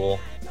School,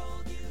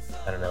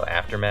 I don't know,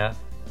 aftermath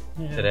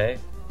today.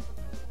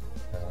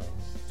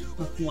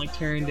 Nothing like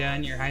tearing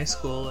down your high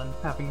school and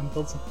having them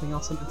build something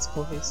else in its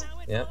place.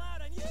 Yep.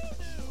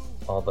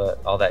 All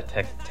that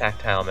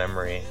tactile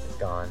memory is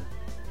gone.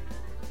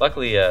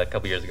 Luckily, a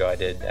couple years ago, I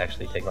did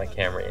actually take my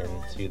camera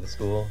into the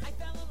school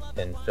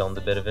and filmed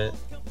a bit of it.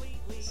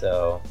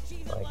 So,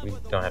 like, we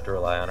don't have to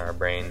rely on our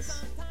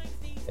brains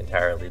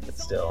entirely, but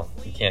still,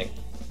 you can't.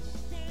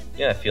 You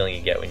know that feeling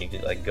you get when you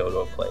like go to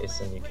a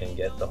place and you can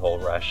get the whole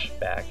rush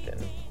back.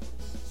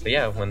 But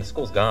yeah, when the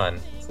school's gone,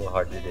 it's a little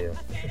hard to do.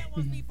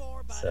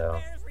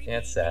 So yeah,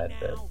 it's sad,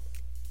 but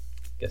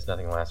guess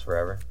nothing lasts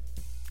forever.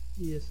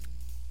 Yes.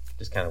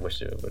 Just kind of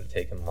wish it would have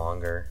taken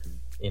longer.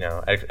 You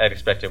know, I'd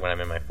expect it when I'm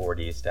in my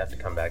 40s to have to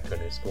come back to a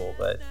new school,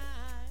 but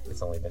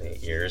it's only been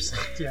 8 years.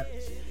 Yeah.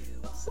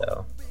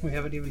 So we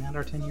haven't even had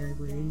our 10-year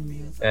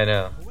reunion yet. I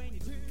know.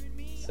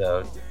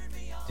 So,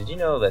 did you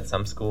know that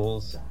some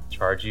schools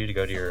charge you to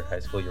go to your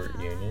high school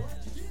reunion?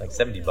 Like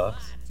 $70?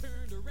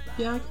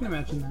 Yeah, I can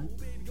imagine that.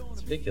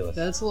 It's ridiculous.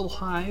 That's a little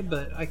high,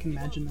 but I can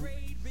imagine that.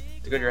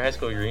 To go to your high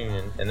school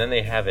reunion, and then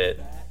they have it,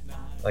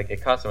 like,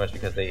 it costs so much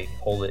because they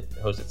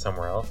host it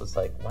somewhere else. It's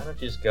like, why don't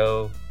you just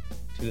go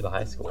to the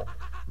high school?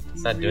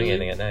 It's not doing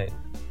anything at night.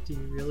 Do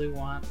you really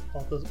want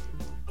all those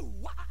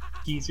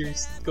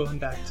geezers going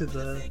back to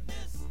the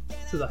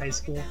high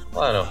school?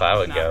 Well, I don't know if I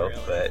would Not go,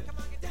 really. but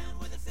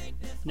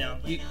No,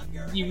 you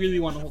really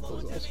want to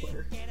hold those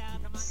elsewhere.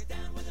 It's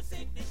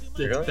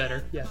Really?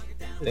 better, yeah.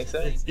 Think so?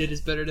 It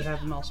is better to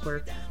have them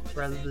elsewhere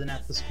rather than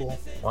at the school.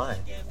 why?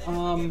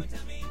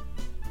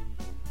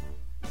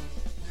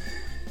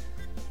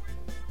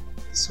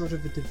 Sort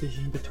of a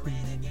division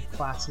between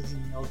classes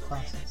and the old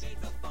classes.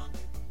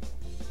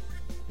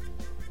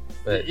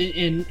 But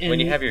In when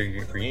you have your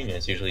reunion,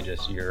 it's usually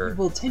just your.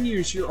 well, 10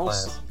 years, you've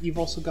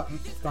also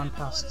gone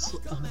past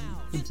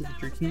into the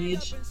drinking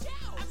age,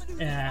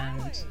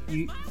 and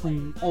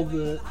from all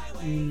the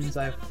reunions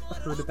I've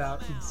heard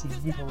about and seen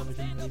on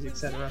television, movies,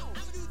 etc.,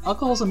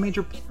 alcohol is a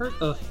major part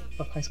of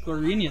high school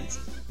reunions.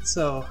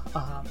 So,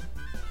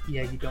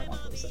 yeah, you don't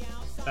want those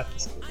at the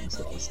school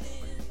themselves.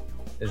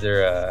 Is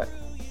there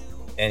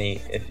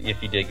any,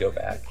 if you did go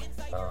back,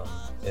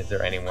 is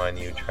there anyone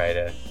you try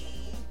to,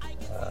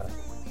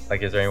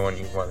 like, is there anyone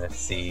you want to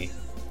see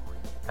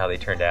how they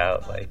turned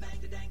out? Like,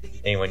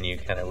 anyone you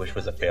kind of wish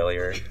was a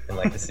failure and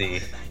like to see?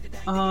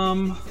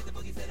 I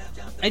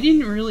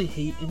didn't really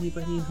hate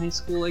anybody in high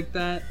school like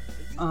that.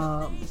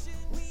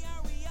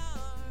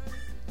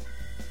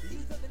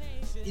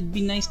 It'd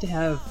be nice to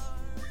have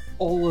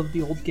all of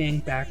the old gang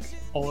back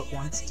all at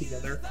once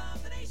together.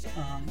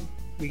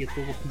 We get the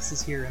little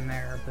pieces here and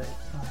there, but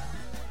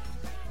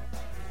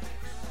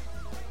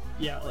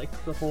yeah, like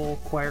the whole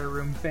choir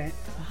room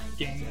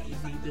gang that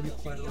would meet in the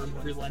choir room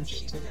every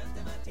lunch to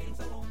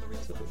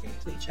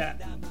chat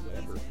and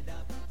whatever.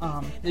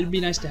 It'd be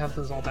nice to have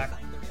those all back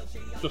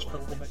just for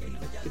a little bit, you know,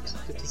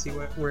 get to see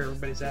where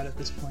everybody's at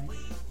this point.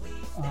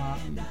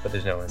 But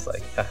there's no one's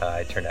like, haha,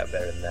 I turned out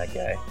better than that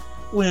guy.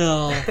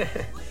 Well,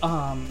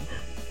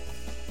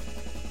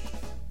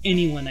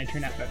 anyone I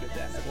turn out better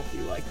than, it will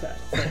be like that.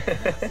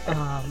 But,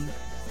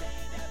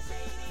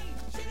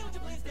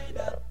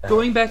 Yeah.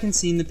 going back and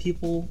seeing the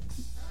people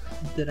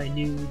that I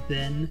knew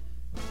then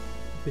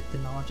with the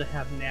knowledge I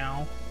have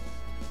now,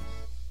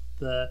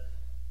 I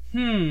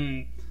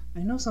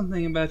know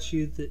something about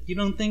you that you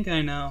don't think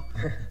I know.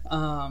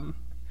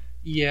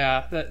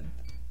 Yeah,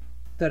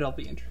 that'll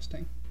be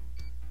interesting.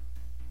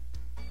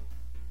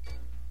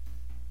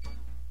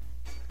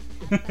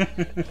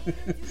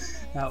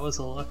 That was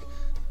a look.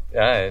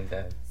 Yeah,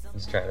 I'm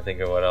just trying to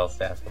think of what else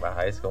to ask about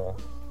high school.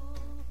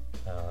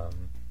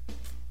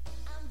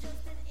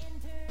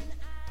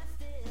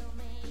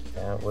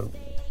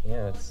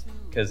 It's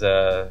because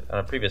on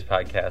a previous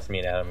podcast, me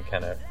and Adam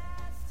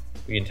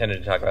we intended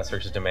to talk about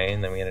Search's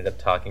Domain, then we ended up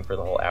talking for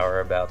the whole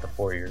hour about the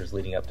 4 years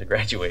leading up to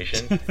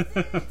graduation.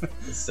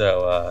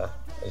 So I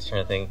was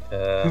trying to think.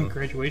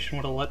 Graduation,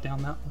 what a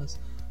letdown that was.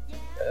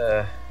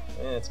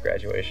 It's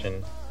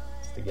graduation,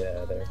 just to get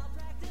out of there.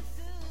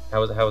 How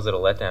was it a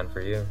letdown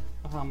for you?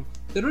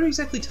 They don't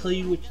exactly tell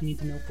you what you need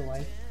to know for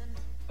life.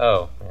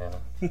 Oh,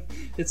 yeah.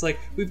 It's like,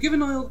 we've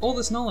given all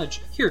this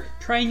knowledge. Here,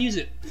 try and use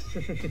it.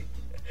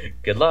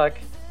 Good luck.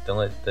 Don't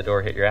let the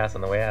door hit your ass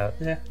on the way out.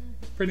 Yeah,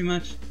 pretty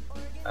much.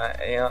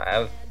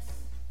 I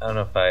don't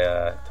know if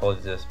I told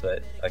you this,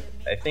 but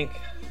I think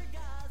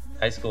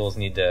high schools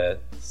need to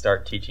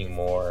start teaching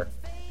more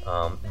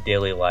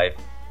daily life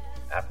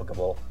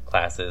applicable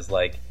classes.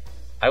 Like,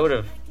 I would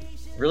have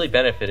really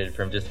benefited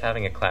from just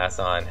having a class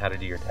on how to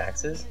do your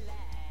taxes.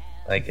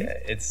 Like,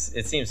 it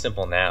seems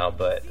simple now,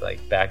 but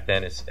like back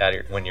then,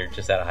 when you're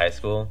just out of high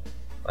school,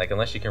 like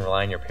unless you can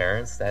rely on your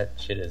parents, that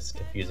shit is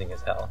confusing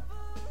as hell.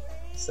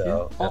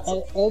 So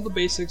all the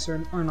basics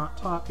are not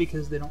taught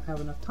because they don't have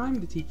enough time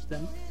to teach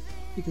them,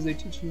 because they're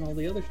teaching all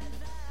the other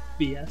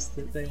BS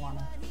that they want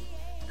to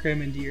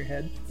cram into your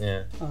head.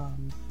 Yeah.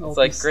 It's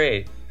like,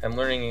 great, I'm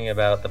learning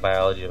about the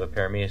biology of a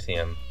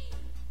paramecium.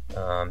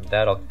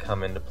 That'll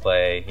come into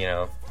play,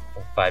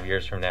 5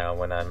 years from now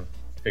when I'm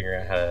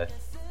figuring out how to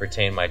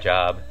retain my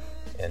job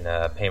and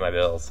pay my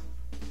bills.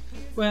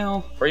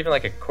 Well, or even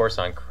like a course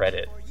on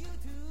credit,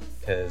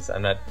 because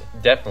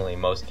definitely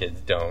most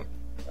kids don't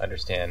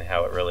understand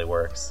how it really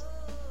works.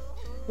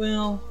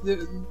 Well,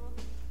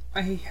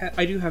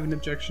 I do have an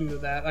objection to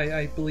that.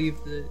 I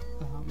believe that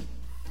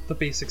the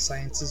basic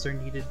sciences are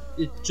needed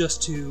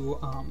just to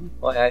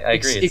I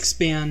agree.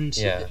 Expand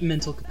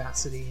mental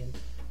capacity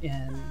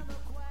and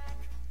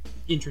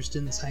interest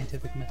in the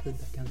scientific method,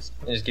 that kind of stuff.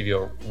 And just give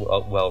you a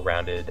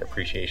well-rounded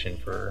appreciation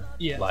for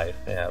life.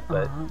 Yeah,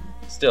 but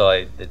still,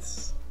 it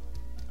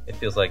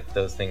feels like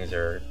those things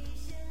are.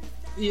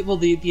 Well,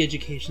 the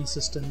education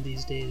system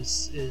these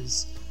days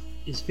is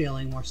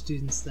failing more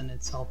students than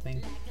it's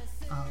helping.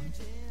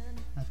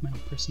 That's my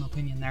personal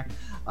opinion there.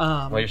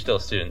 Well, you're still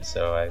a student,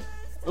 so I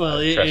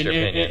trust your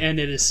opinion. And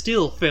it is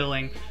still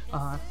failing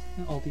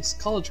all these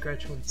college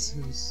graduates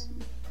whose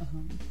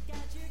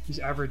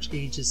average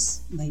age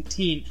is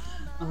 19.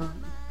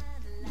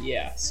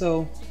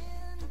 So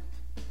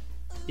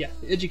the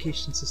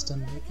education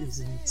system is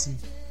in some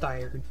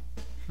dire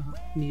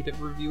need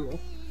of review.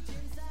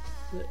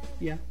 But,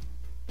 yeah.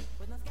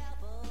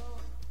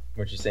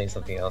 Weren't you saying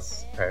something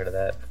else prior to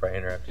that before I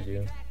interrupted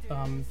you?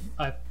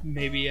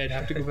 Maybe I'd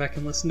have to go back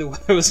and listen to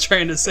what I was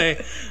trying to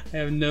say. I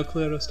have no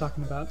clue what I was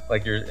talking about.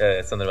 Like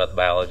you're something about the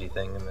biology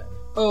thing, and then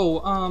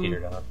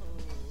petered off.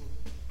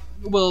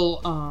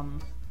 Well,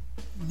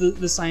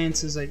 the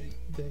sciences,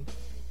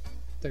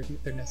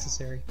 they're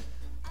necessary.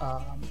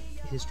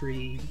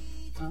 History,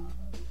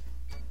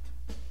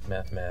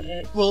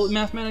 mathematics. Well,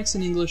 mathematics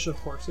and English, of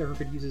course,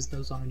 everybody uses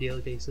those on a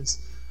daily basis,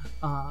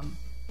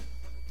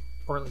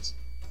 or at least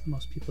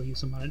most people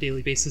use them on a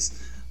daily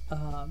basis.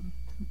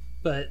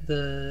 But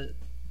the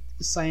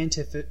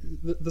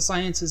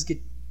sciences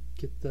get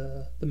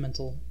the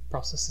mental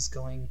processes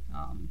going.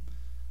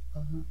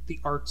 The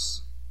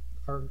arts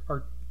are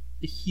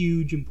a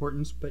huge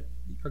importance, but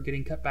are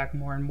getting cut back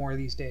more and more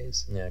these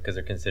days. Yeah, because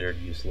they're considered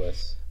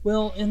useless.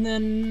 Well, and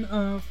then,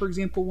 for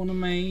example, one of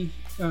my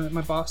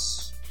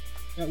boss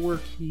at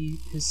work,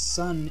 his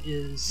son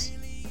is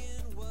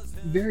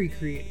very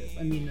creative.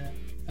 I mean,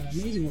 an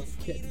amazing little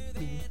kid.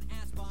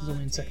 He's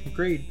only in 2nd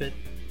grade, but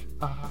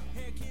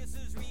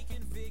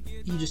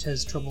he just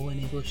has trouble in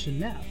English and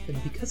math.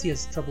 And because he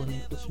has trouble in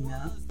English and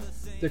math,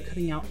 they're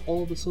cutting out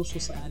all the social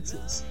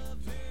sciences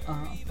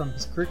from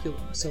his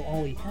curriculum. So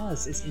all he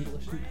has is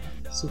English and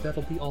math. So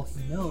that'll be all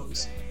he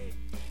knows.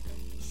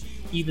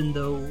 Even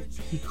though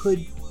he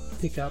could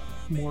pick up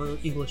more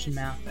English and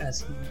math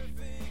as he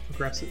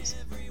progresses.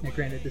 Now,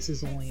 granted, this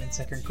is only in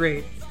 2nd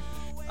grade,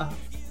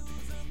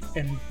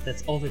 and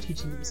that's all they're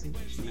teaching him is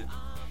English and math.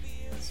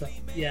 So,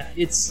 yeah,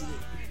 it's...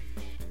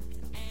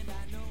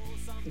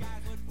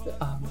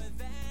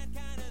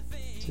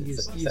 to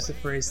use the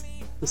phrase,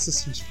 the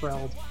system's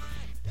frailed.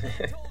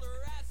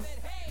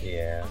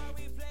 Yeah.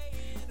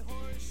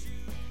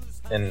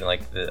 And,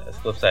 like, the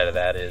flip side of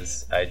that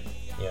is I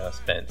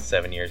spent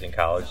 7 years in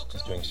college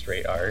just doing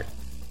straight art,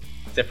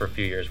 except for a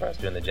few years where I was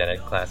doing the gen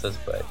ed classes,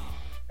 but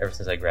ever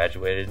since I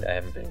graduated, I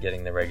haven't been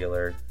getting the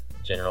regular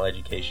general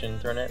education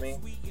thrown at me,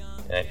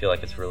 and I feel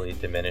like it's really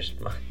diminished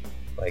my...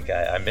 Like,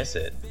 I miss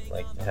it,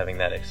 like, having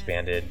that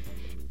expanded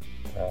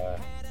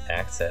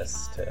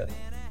access to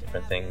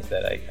different things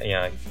that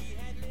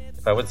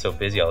if I wasn't so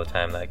busy all the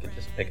time, that I could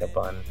just pick up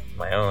on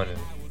my own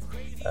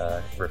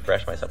and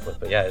refresh myself with.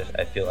 But yeah,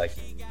 I feel like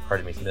part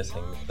of me is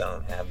missing because I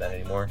don't have that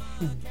anymore.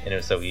 And it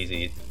was so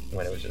easy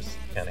when it was just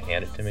kind of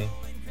handed to me.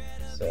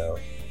 So,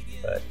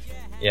 but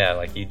yeah,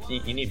 like you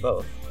need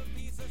both.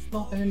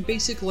 Well, and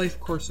basic life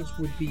courses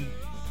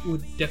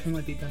would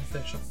definitely be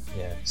beneficial.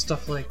 Yeah.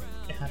 Stuff like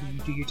how do you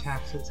do your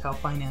taxes, how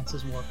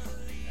finances work,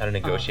 how to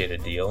negotiate a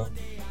deal,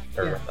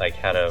 or like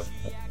how to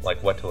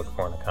what to look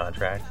for in a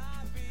contract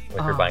if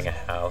you're buying a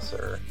house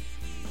or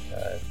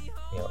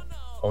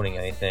owning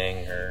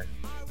anything, or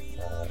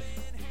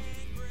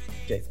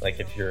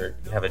if you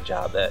have a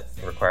job that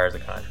requires a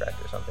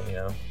contract or something,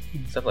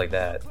 stuff like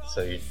that,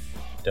 so you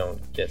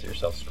don't get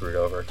yourself screwed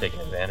over or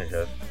taken advantage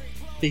of.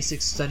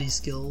 Basic study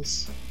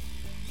skills,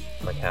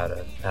 like how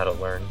to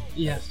learn,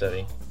 how to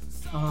study,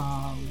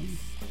 how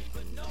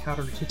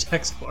to read a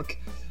textbook,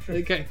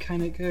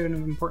 kind of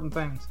important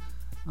things.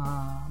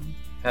 How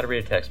to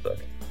read a textbook: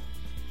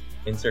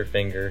 insert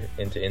finger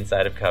into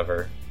inside of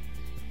cover,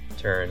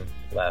 turn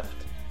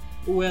left,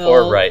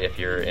 or right if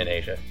you're in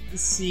Asia.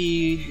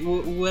 See,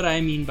 what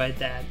I mean by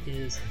that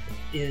is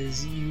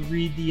is you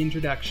read the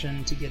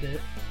introduction to get an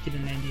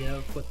idea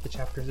of what the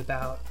chapter's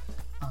about.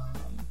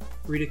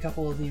 Read a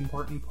couple of the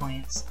important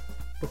points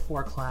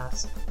before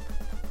class.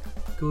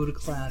 Go to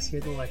class, hear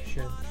the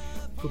lecture,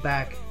 go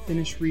back,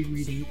 finish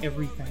rereading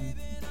everything,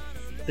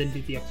 then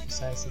do the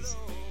exercises.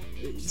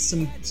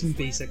 Some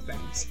basic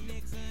things.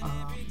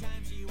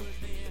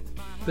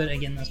 But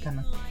again, those kind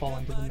of fall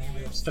into the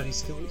matter of study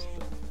skills.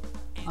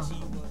 But,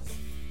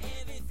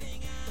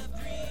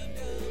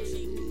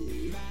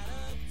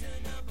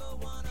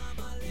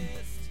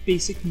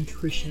 basic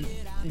nutrition.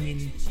 I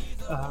mean,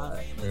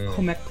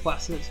 home ec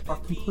classes are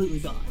completely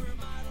gone.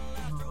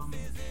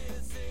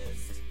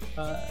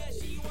 I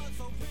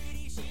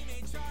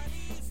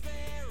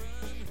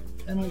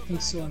don't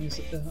think sewing is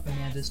a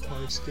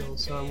mandatory skill,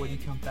 so I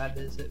wouldn't count that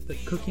as it. But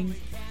cooking,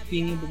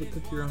 being able to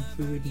cook your own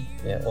food.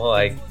 Yeah, well,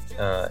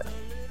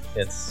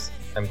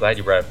 I'm glad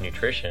you brought up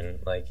nutrition.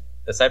 Like,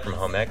 aside from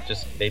home ec,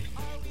 just maybe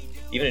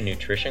even a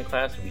nutrition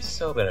class would be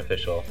so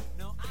beneficial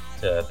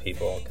to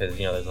people, because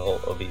there's a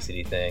whole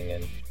obesity thing,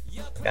 and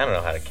I don't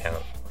know how to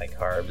count my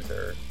carbs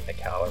or my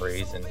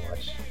calories and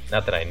much.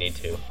 Not that I need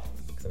to,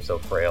 because I'm so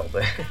frail,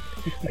 but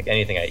like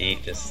anything I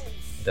eat just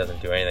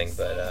doesn't do anything.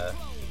 But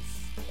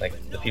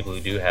like the people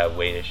who do have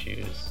weight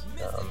issues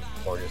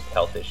or just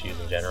health issues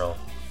in general,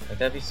 like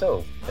that'd be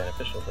so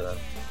beneficial to them.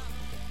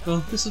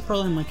 Well, this is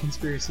probably my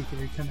conspiracy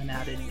theory coming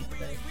out in me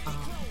today.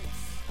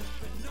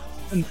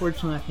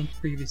 Unfortunately, I think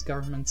previous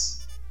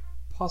governments,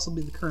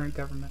 possibly the current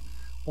government,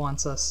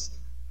 wants us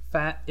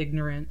fat,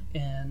 ignorant,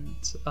 and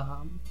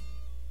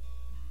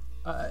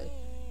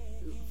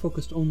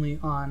focused only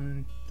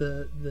on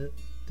the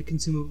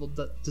consumable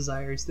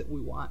desires that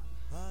we want.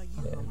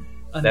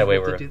 That way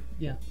we're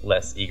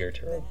less eager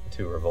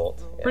to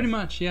revolt. Yeah. Pretty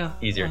much, yeah.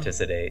 Easier to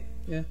sedate.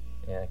 Yeah.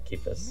 Yeah,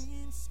 keep us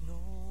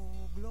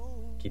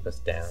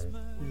down.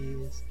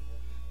 Yes.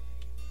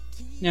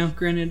 Now,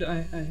 granted,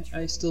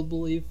 I still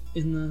believe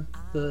in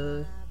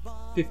the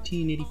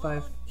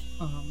 1585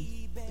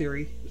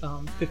 theory.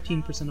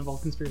 15% of all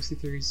conspiracy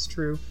theories is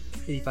true.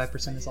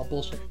 85% is all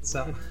bullshit.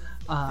 So,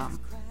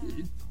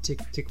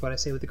 take what I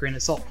say with a grain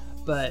of salt.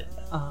 But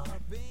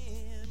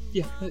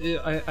yeah,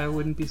 I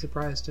wouldn't be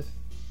surprised if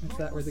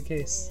that were the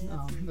case,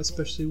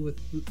 especially with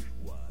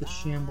the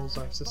shambles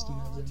our system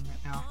is in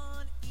right now.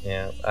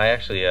 Yeah, I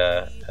actually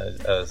I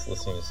was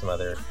listening to some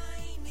other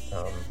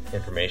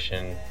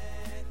information.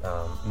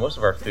 Most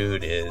of our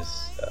food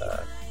is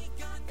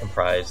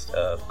comprised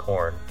of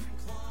corn,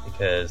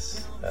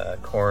 because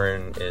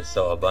corn is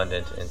so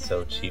abundant and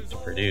so cheap to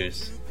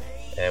produce,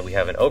 and we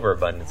have an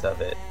overabundance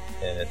of it,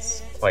 and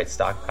it's quite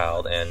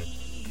stockpiled. And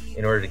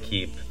in order to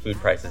keep food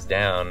prices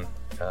down,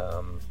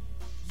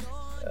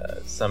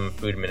 some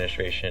food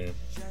administration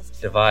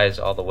devised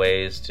all the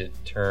ways to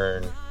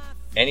turn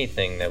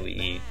anything that we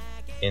eat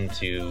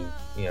into,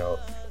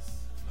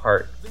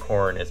 part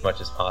corn as much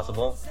as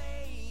possible.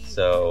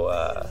 So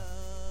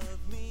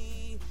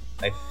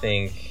I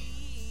think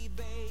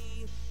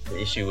the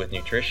issue with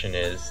nutrition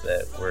is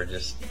that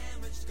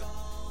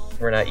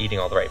we're not eating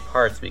all the right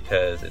parts,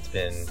 because it's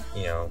been,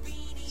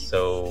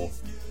 so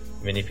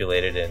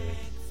manipulated and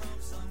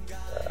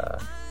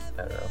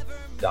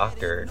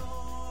doctored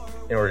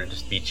in order to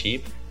just be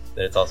cheap,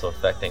 that it's also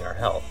affecting our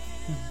health.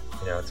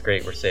 It's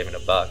great we're saving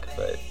 $1, but at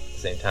the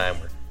same time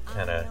we're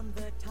kind of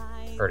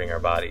hurting our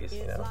bodies,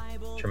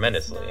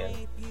 tremendously.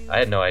 And I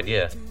had no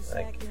idea,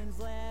 like,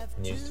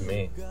 news to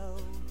me.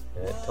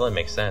 And it totally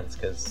makes sense,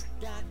 because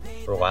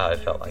for a while I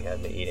felt like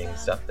I'd been eating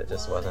stuff that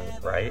just wasn't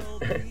right.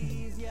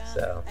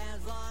 So,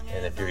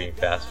 and if you're eating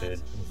fast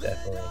food,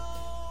 definitely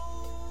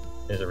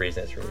there's a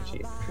reason it's really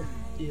cheap.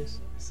 Yes.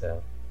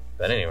 So,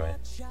 but anyway.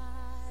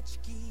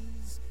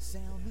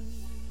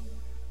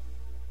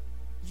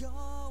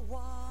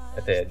 I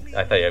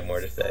thought you had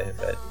more to say,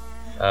 but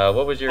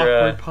what was your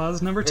awkward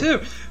pause number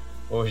 2?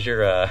 What was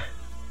your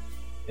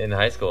in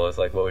high school? It's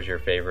like, what was your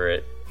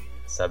favorite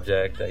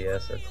subject, I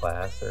guess, or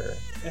class, or?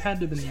 It had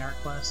to have been the art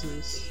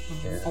classes.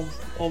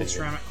 All the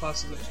ceramic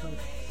classes I took,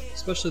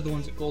 especially the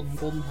ones at Golden.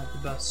 Golden had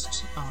the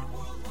best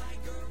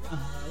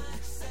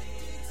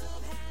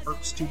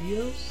art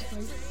studios,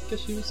 I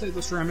guess you would say,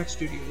 the ceramic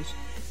studios,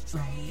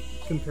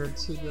 compared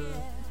to the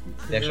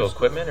actual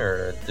equipment,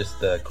 or just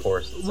the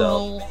course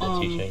itself, the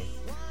teaching?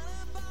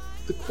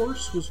 The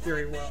course was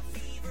very well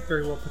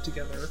put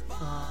together,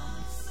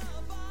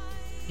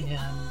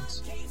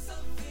 and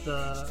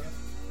the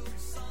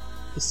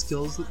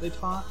skills that they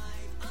taught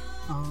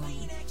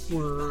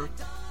were,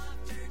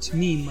 to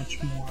me,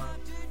 much more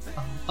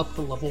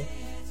upper level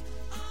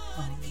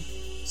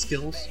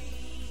skills,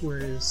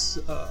 whereas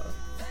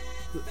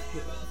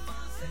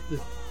the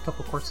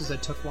couple courses I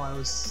took while I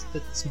was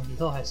at Smoky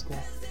Hill High School,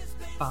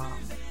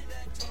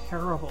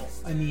 terrible.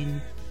 I mean,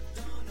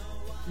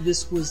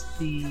 this was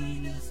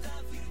the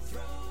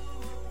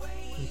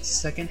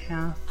second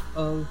half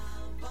of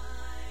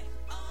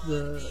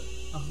the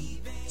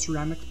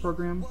ceramics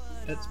program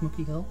at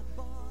Smoky Hill,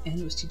 and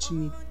it was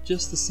teaching me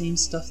just the same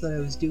stuff that I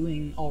was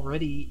doing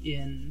already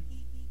in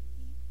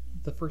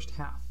the first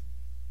half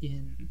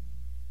in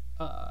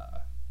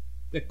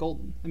at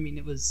Golden. I mean,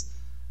 it was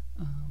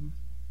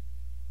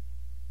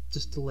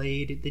just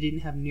delayed. They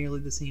didn't have nearly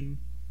the same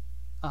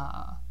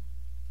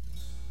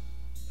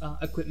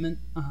equipment.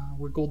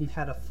 Where Golden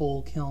had a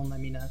full kiln. I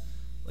mean, a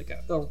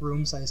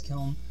room-sized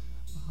kiln.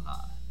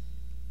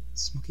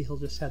 Smoky Hill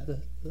just had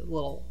the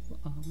little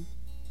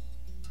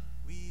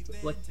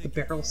the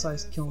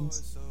barrel-sized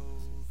kilns.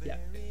 Yeah,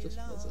 it just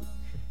wasn't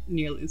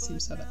nearly the same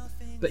setup.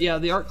 But yeah,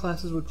 the art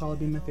classes would probably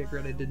be my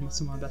favorite. I did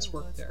some of my best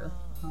work there.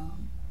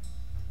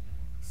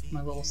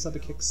 My little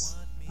Subakix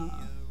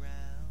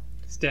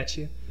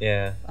statue.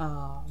 Yeah.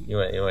 You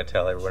want to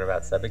tell everyone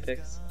about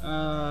Subakix?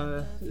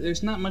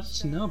 There's not much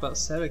to know about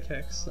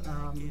Subakix.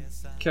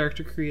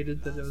 Character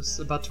created that I was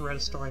about to write a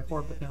story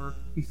for, but never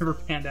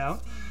panned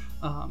out.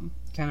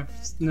 Kind of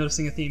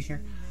noticing a theme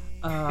here.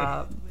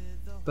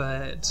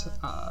 But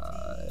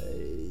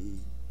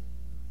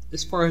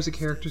as far as the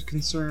character's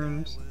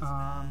concerned,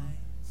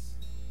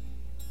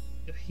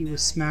 he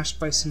was smashed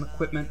by some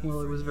equipment while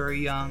he was very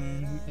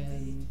young,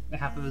 and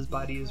half of his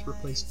body is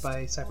replaced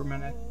by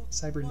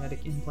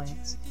cybernetic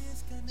implants.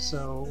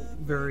 So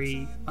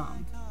very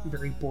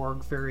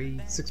Borg,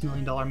 very $6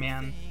 Million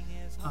Man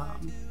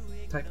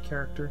type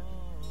character.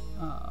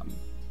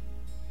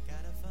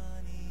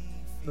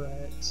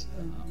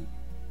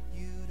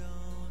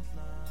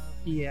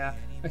 Yeah,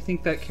 I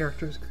think that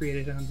character was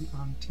created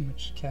on too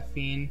much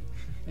caffeine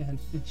and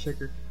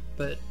sugar,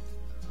 but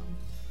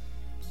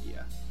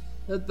yeah.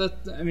 I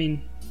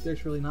mean,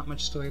 there's really not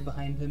much story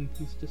behind him.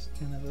 He's just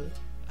kind of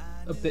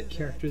a bit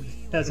character that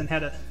hasn't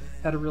had a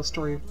real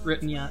story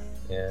written yet.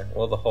 Yeah,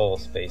 well, the whole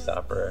space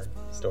opera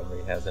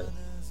story hasn't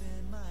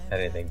had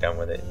anything done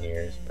with it in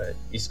years, but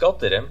you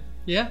sculpted him.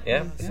 Yeah.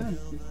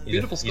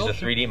 Beautiful sculpture.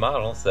 He's a 3D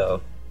model,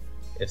 so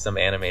if some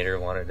animator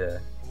wanted to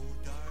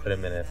put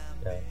him in a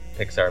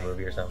Pixar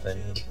movie or something,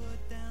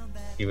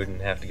 he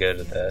wouldn't have to go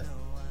to the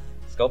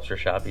sculpture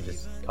shop. He'd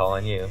just call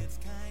on you.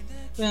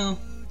 Well,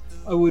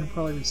 I would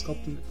probably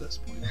resculpt him at this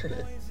point.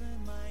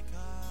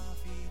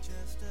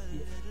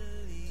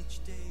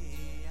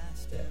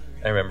 Yeah.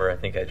 I remember, I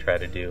think I tried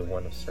to do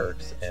one of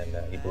Cirque's, and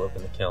he blew up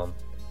in the kiln.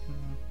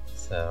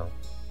 So.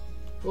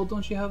 Well,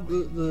 don't you have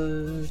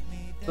the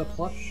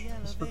plush?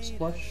 The Cirque's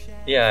plush?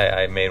 Yeah,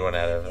 I made one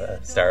out of a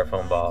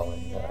styrofoam ball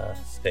and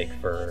fake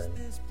fur. And,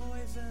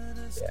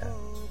 yeah,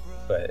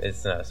 but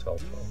it's not a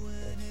sculpture.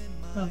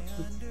 Oh.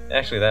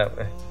 Actually,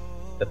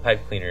 the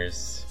pipe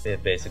cleaners,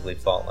 it basically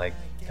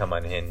come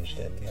unhinged,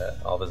 and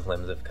all of his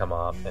limbs have come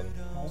off, and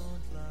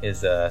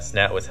his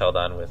snout was held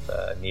on with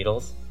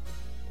needles,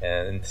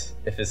 and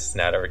if his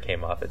snout ever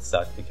came off, it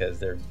sucked because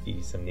there'd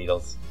be some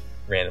needles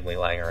randomly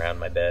lying around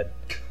my bed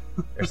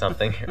or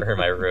something, or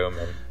my room,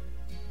 and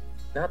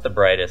not the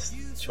brightest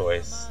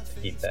choice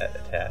to keep that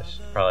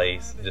attached. Probably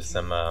just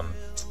some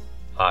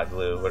hot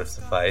glue would have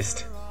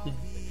sufficed.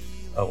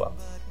 Oh well.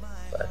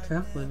 But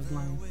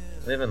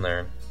live and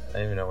learn. I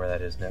don't even know where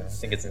that is now. I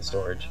think it's in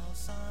storage.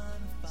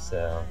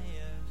 So,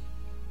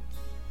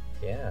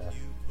 yeah.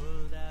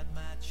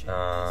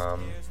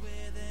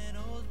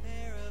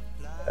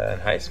 In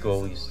high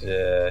school, we used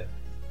to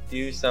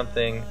do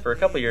something. For a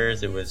couple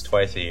years, it was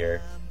twice a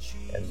year.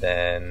 And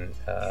then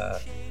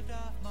that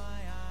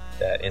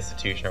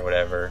institution or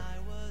whatever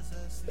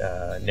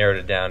narrowed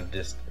it down to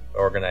just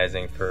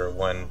organizing for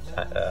one,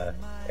 I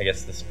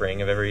guess, the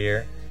spring of every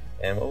year.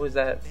 And what was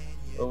that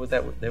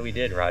we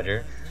did,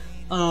 Roger?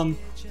 I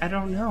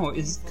don't know.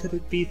 Could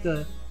it be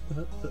the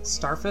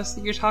Starfest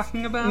that you're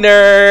talking about?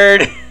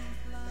 Nerd!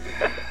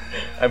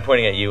 I'm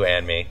pointing at you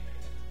and me.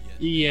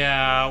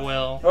 Yeah,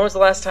 well... When was the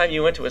last time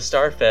you went to a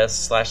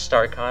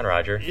Starfest/StarCon,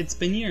 Roger? It's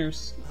been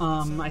years.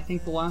 I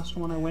think the last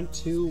one I went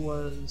to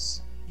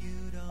was...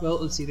 Well,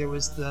 let's see, there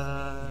was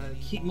the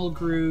Kate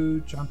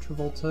Mulgrew, John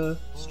Travolta,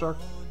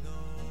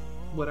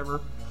 whatever.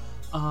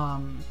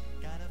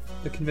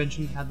 The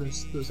convention had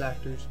those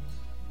actors.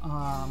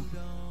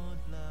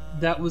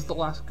 That was the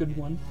last good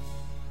one.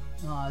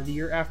 The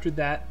year after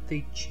that,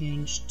 they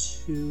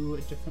changed to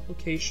a different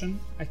location,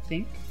 I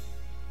think,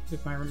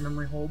 if my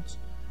memory holds.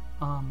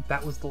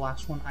 That was the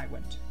last one I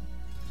went to.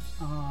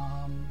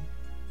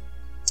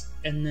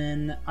 And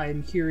then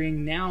I'm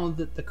hearing now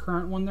that the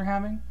current one they're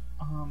having,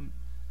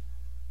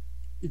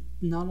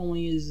 not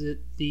only is it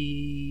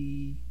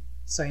the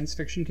science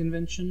fiction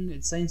convention,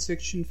 it's science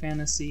fiction,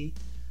 fantasy.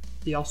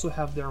 They also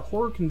have their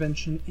horror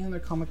convention and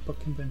their comic book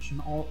convention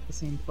all at the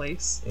same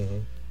place.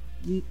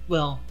 Mm-hmm.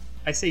 Well,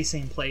 I say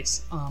same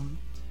place.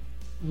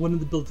 One of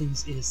the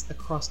buildings is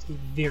across a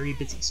very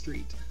busy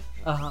street.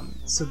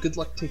 So good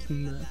luck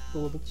taking the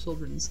little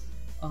children's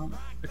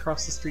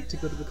across the street to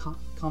go to the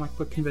comic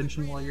book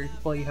convention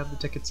while you have the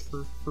tickets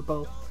for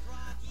both.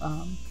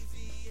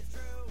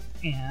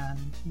 And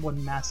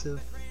one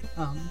massive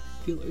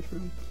dealer's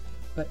room.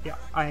 But yeah,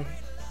 I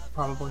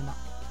probably not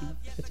be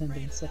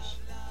attending such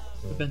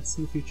events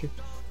in the future.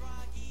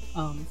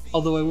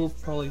 Although I will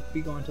probably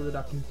be going to the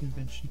Docking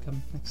Convention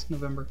come next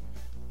November.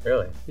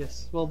 Really?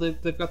 Yes. Well,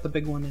 they've got the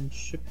big one in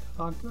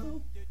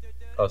Chicago.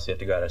 Oh, so you have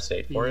to go out of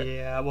state for it?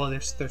 Yeah. Well,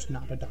 there's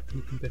not a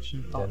Docking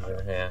Convention in Colorado.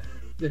 Denver, yeah.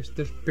 There's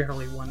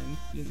barely one in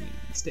the United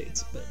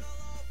States, but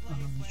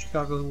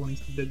Chicago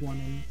one's the big one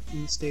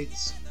in the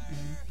States.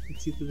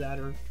 It's either that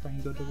or try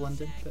and go to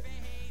London. But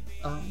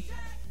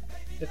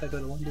if I go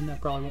to London, I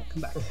probably won't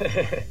come back.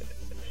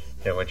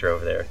 Yeah, once you're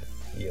over there,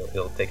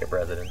 you'll take up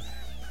residence.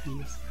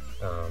 Yes.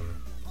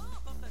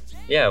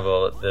 Yeah,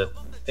 well, the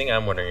thing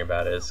I'm wondering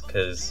about is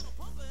because,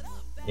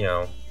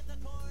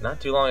 not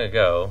too long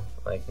ago,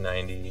 like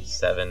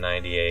 97,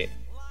 98,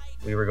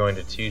 we were going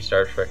to 2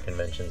 Star Trek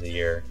conventions a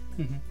year.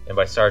 Mm-hmm. And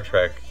by Star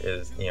Trek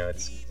is,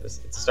 it's a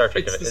Star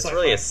Trek convention. It's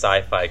really a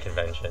sci-fi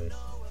convention.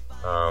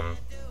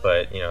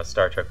 But,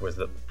 Star Trek was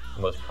the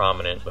most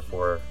prominent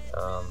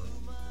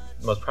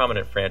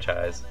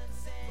franchise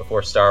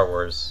before Star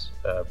Wars.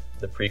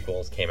 The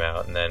prequels came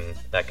out, and then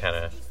that kind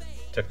of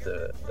took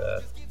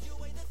the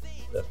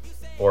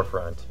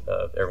forefront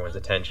of everyone's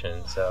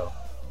attention. So,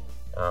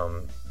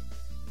 I'm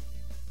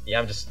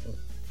just,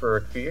 for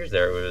a few years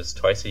there, it was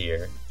twice a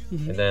year.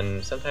 Mm-hmm. And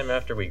then sometime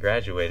after we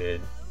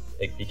graduated,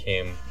 it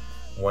became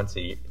once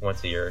a year,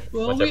 once every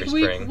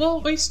spring.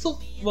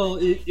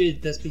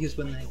 That's because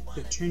when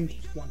they turned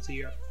once a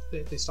year,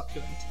 they stopped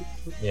doing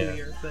two a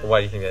year. But, why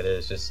do you think that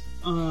is? Just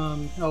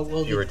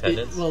fewer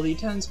attendance? The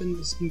attendance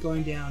has been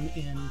going down,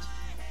 and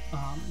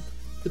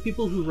the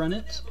people who run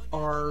it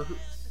are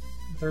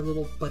their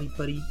little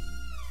buddy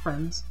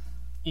friends,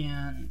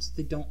 and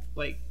they don't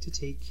like to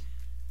take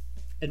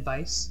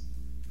advice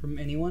from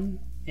anyone,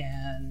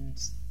 and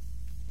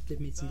they've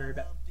made some very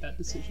bad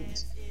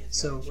decisions.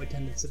 So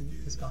attendance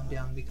has gone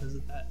down because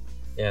of that.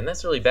 Yeah, and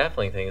that's the really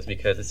baffling thing, is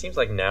because it seems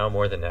like now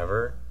more than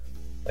ever,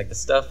 like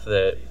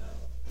the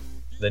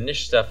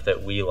niche stuff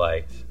that we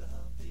liked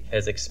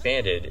has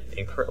expanded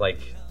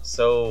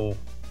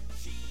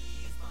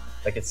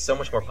it's so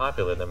much more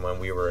popular than when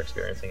we were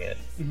experiencing it.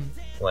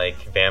 Mm-hmm. Like,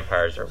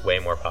 vampires are way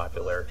more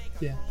popular.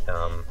 Yeah.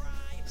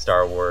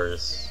 Star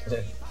Wars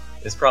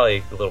is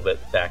probably a little bit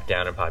back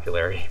down in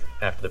popularity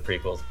after the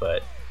prequels,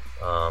 but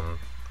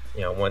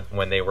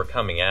when they were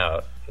coming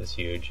out, it was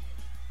huge.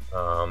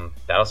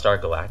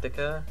 Battlestar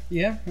Galactica.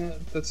 Yeah,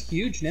 that's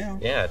huge now.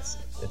 Yeah,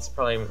 it's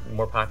probably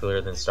more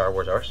popular than Star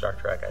Wars or Star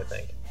Trek, I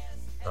think.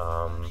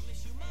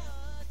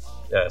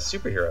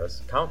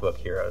 Superheroes, comic book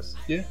heroes.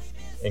 Yeah.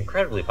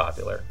 Incredibly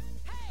popular.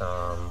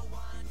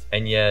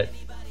 And yet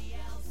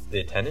the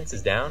attendance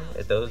is down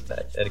at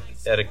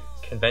a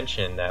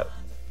convention that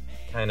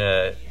kind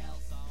of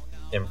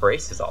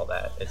embraces all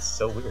that. It's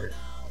so weird.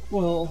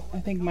 Well, I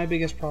think my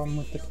biggest problem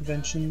with the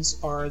conventions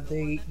are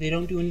they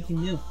don't do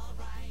anything new.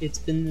 It's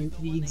been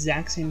the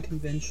exact same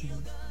convention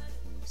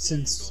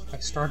since I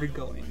started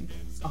going.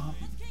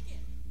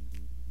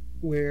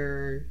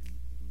 Where,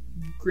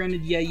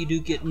 granted, yeah, you do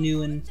get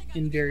new and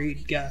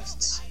varied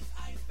guests,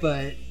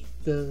 but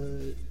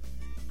the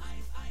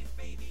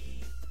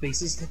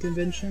basis of the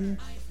convention,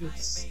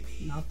 it's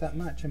not that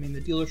much. I mean,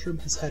 the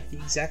dealership has had the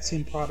exact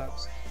same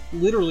products,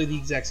 literally the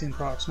exact same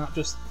products, not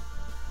just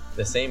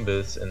the same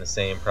booths and the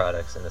same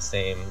products and the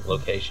same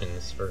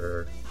locations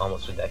for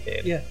almost a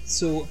decade. Yeah,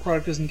 so a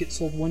product doesn't get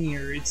sold one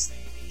year, it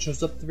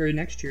shows up the very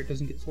next year, it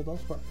doesn't get sold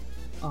elsewhere.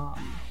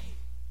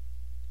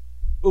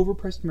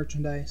 Overpriced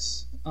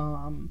merchandise,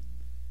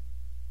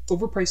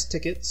 overpriced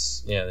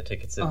tickets. Yeah, the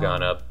tickets have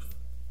gone up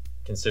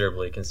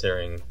considerably,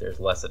 considering there's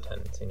less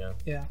attendance,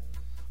 Yeah.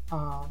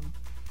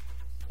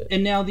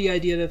 And now the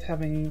idea of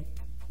having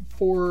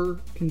 4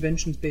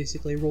 conventions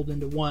basically rolled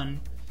into one,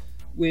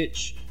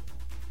 which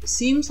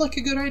seems like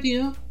a good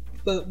idea,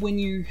 but when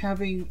you're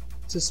having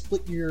to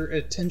split your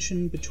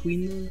attention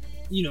between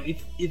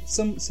if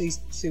some say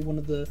one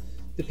of the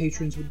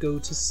patrons would go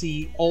to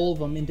see all of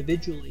them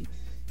individually,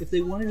 if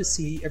they wanted to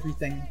see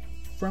everything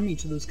from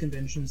each of those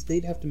conventions,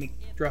 they'd have to make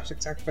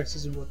drastic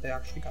sacrifices in what they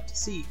actually got to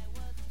see.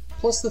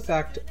 Plus the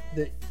fact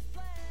that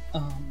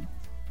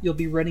you'll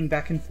be running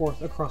back and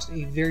forth across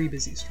a very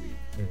busy street.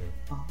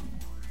 Mm-hmm.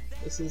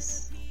 This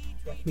is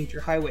like major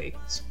highway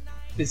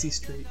busy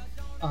street.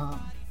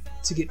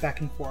 To get back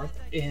and forth,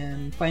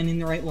 and finding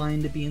the right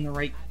line to be in the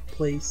right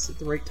place at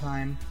the right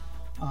time,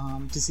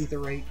 to see the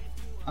right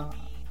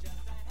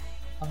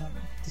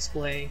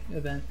display,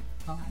 event,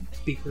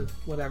 speaker,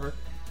 whatever.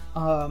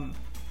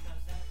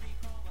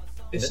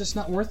 It's just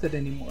not worth it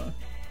anymore.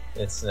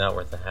 It's not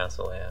worth the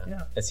hassle,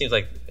 yeah. It seems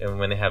like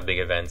when they have big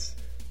events,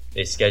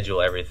 they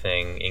schedule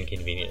everything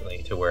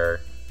inconveniently to where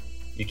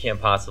you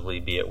can't possibly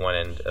be at one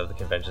end of the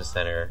convention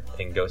center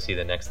and go see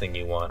the next thing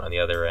you want on the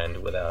other end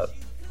without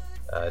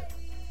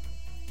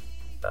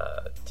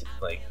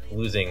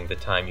losing the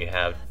time you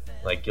have.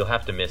 Like, you'll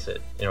have to miss it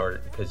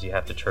because you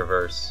have to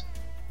traverse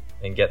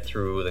and get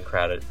through the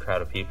crowd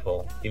of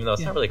people, even though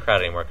it's not really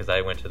crowded anymore, because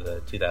I went to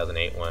the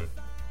 2008 one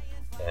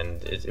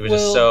and it was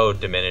just so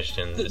diminished.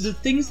 And the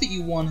things that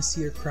you want to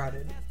see are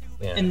crowded,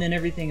 and then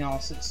everything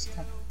else is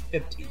kind of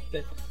empty.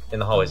 But in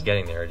the hallways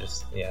getting there,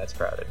 it's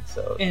crowded,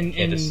 so you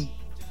can't just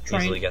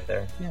easily get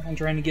there. Yeah, and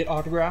trying to get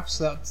autographs,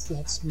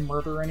 that's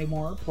murder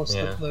anymore, plus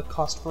the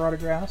cost for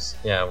autographs.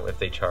 Yeah, if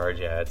they charge,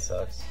 it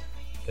sucks.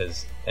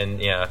 If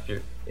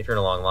you're in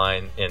a long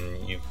line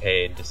and you've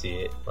paid to see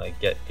it,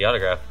 get the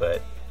autograph,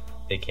 but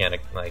they can't,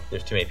 like,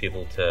 there's too many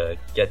people to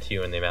get to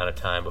you in the amount of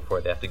time before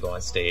they have to go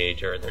on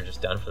stage, or they're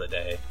just done for the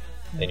day,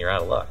 then you're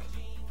out of luck.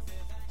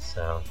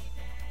 So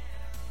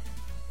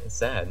it's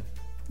sad.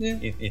 Yeah.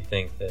 You'd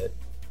think that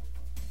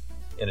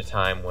in a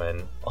time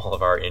when all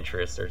of our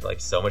interests are like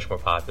so much more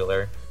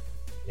popular,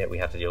 yet we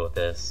have to deal with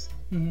this.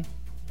 Mm-hmm.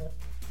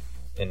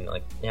 And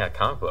like, yeah,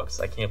 comic books.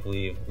 I can't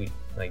believe we,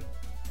 like,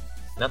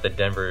 not that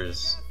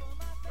Denver's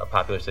a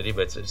popular city,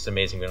 but it's just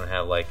amazing we don't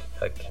have like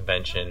a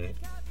convention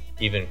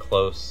even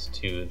close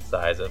to the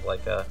size of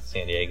like a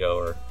San Diego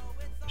or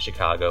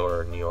Chicago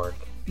or New York.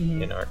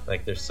 Mm-hmm. In our,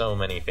 like, there's so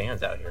many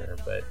fans out here,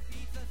 but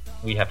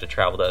we have to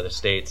travel to other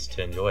states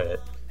to enjoy it.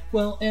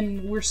 Well,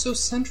 and we're so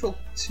central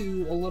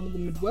to a lot of the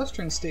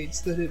Midwestern states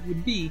that it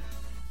would be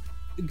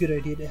a good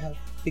idea to have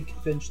big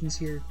conventions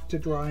here to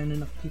draw in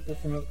enough people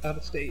from out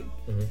of state.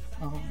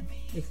 Mm-hmm.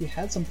 If we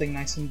had something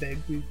nice and big,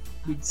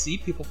 we'd see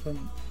people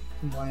from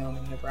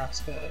Wyoming,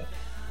 Nebraska,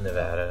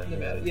 Nevada,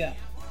 yeah,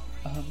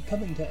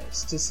 coming to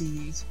us to see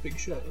these big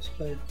shows.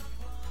 But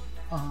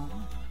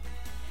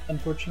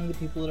unfortunately, the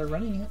people that are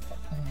running it,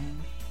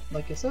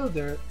 like I said,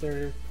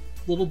 they're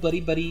little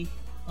buddy.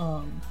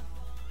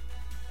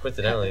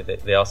 Coincidentally,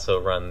 they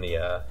also run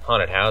the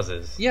haunted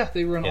houses. Yeah,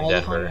 they run all Denver,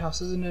 the haunted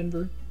houses in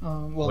Denver.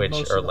 Well, which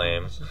most are of the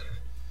lame. houses.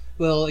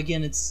 Well,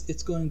 again,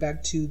 it's going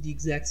back to the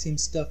exact same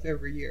stuff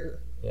every year.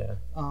 Yeah.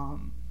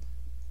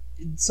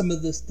 Some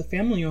of the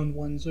family-owned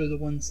ones are the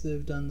ones that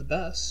have done the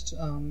best.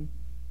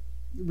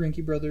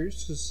 Rinke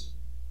Brothers has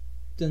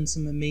done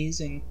some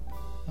amazing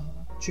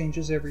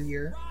changes every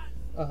year,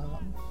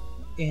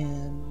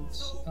 and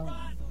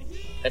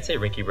I'd say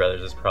Rinke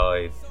Brothers is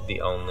probably the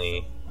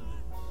only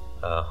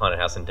haunted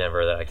house in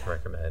Denver that I can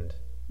recommend.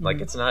 Like,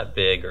 it's not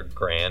big or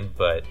grand,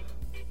 but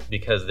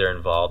because they're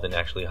involved in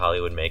actually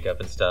Hollywood makeup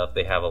and stuff,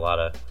 they have a lot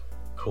of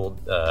cool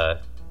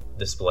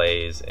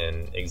displays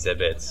and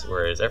exhibits,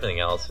 whereas everything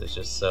else is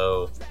just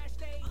so,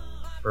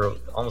 for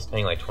almost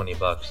paying like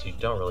 $20, you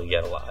don't really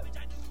get a lot.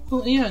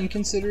 Well, yeah, and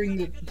considering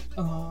that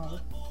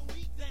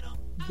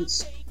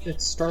it's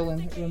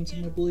Starland that runs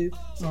them, I believe,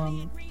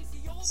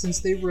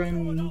 since they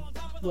run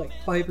like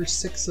 5 or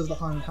 6 of the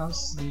haunted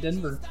houses in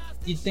Denver,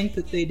 you'd think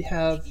that they'd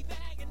have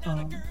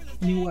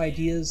new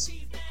ideas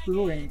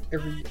brewing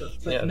every year.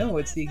 But yeah. No,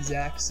 it's the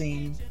exact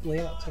same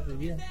layouts every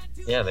year.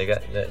 Yeah, they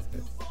got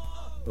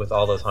with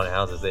all those haunted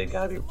houses, they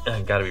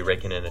gotta be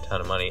raking in a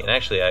ton of money. And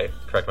actually, I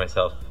correct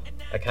myself,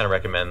 I kind of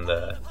recommend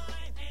the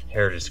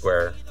Heritage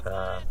Square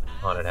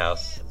haunted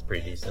house. It's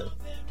pretty decent,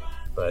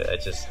 but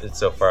it's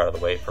so far out of the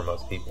way for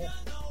most people.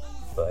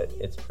 But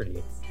it's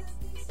pretty.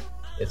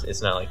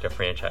 It's not like a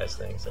franchise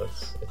thing, so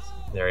it's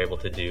they're able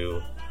to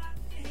do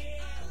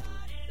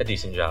a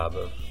decent job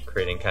of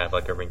creating kind of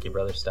like a Rinke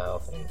Brothers style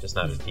thing, just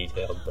not as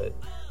detailed. But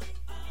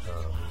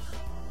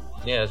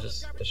yeah, it's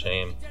just a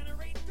shame.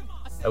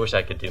 I wish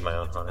I could do my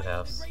own haunted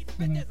house.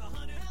 Mm-hmm.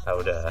 I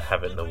would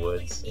have it in the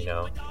woods,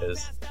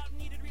 because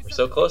we're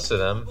so close to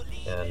them,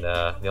 and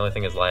the only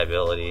thing is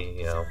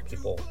liability.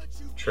 People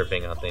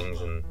tripping on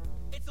things and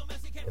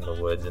in the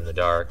woods in the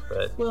dark.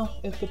 But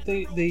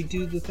they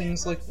do the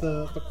things like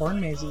the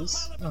corn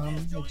mazes.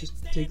 It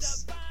just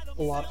takes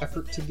a lot of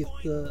effort to get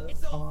the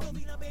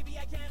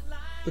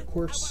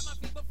course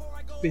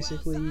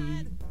basically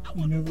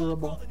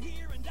maneuverable.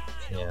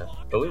 Yeah,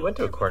 but we went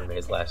to a corn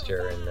maze last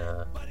year, and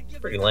it's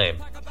pretty lame.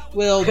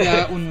 Well,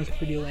 that one was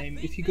pretty lame.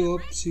 If you go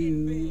up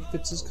to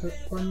Fitz's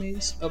corn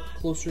maze, up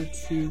closer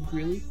to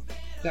Greeley,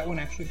 that one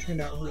actually turned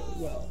out really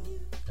well.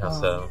 How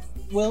so?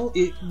 Well,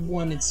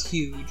 it's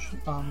huge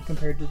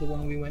compared to the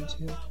one we went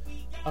to.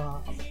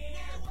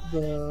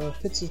 The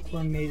Fitz's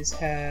corn maze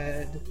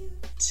had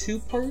 2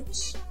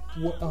 parts.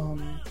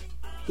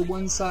 The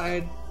one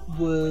side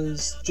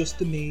was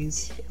just a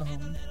maze.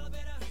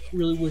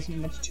 Really wasn't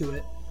much to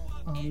it.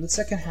 The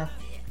second half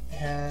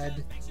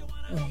had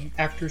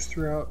actors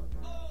throughout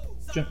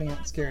jumping out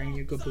and scaring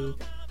you, go boo.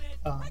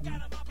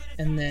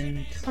 And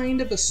then kind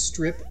of a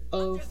strip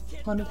of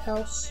haunted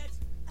house.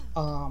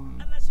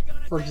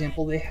 For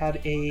example, they had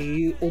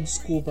a old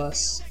school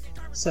bus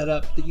set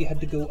up that you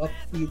had to go up.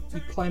 You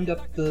climbed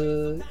up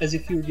as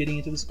if you were getting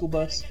into the school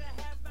bus.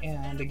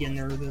 And again,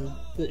 there were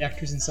the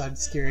actors inside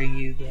scaring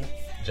you.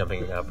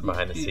 Jumping out from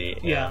behind the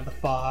seat. Yeah, the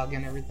fog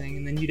and everything.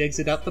 And then you'd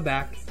exit out the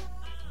back.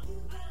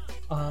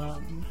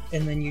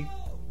 And then you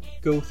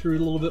go through a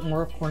little bit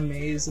more of corn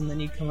maze, and then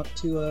you come up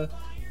to a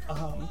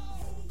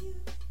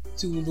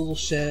little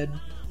shed,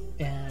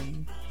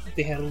 and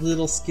they had a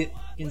little skit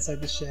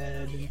inside the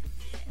shed,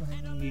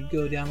 and you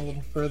go down a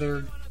little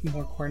further,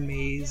 more corn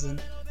maze, and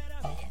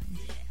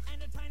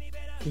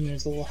then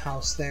there's a little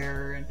house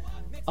there, and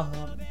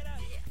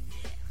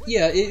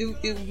yeah,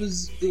 it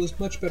was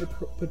much better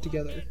put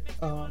together.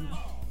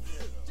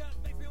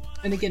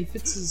 And again,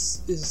 Fitz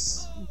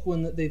is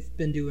one that they've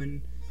been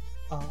doing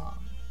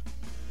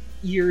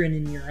year in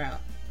and year out,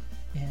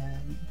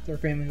 and they're a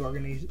family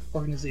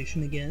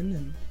organization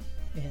again,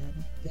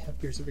 and they have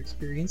years of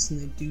experience,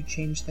 and they do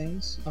change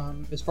things.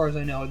 As far as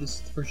I know, this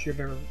is the first year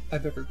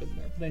I've ever been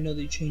there, but I know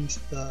they changed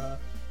the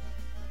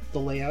the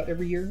layout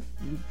every year.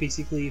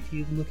 Basically, if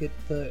you look at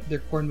their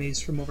corn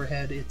maze from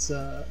overhead, it's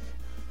a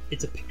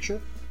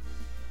picture.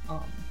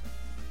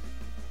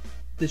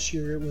 This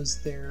year it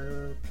was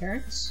their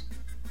parents,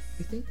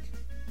 I think.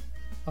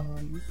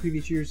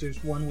 Previous years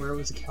there's one where it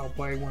was a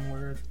cowboy, one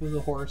where it was a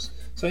horse.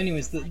 So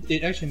anyways,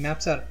 it actually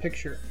maps out a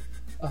picture,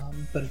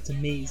 but it's a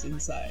maze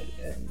inside.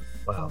 And,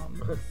 Wow.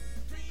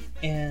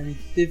 and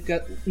they've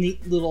got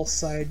neat little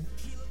side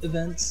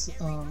events.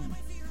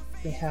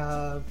 They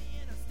have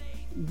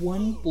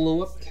one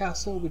blow-up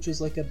castle, which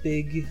is like a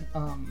big...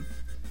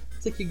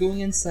 it's like you're going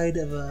inside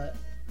of a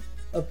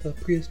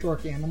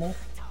prehistoric animal,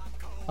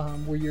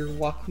 where you're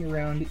walking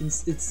around.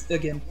 It's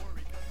again...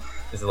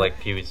 Is it like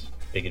Pee-wee's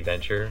Big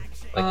Adventure?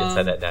 Like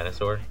inside that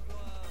dinosaur?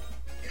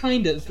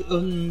 Kind of.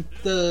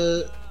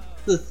 The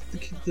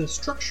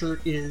structure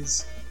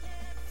is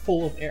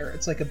full of air.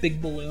 It's like a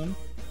big balloon,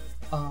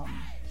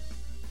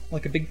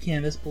 like a big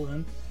canvas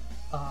balloon.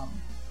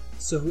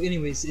 So,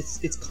 anyways,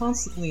 it's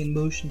constantly in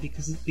motion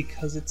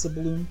because it's a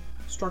balloon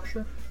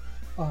structure.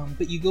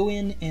 But you go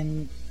in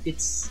and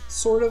it's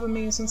sort of a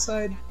maze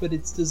inside, but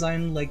it's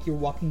designed like you're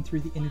walking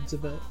through the innards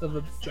of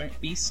a giant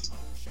beast.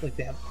 Like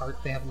they have heart,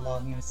 they have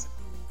lungs.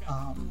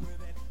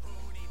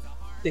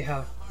 They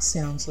have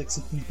sounds like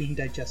something's being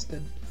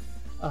digested.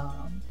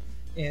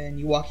 And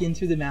you walk in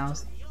through the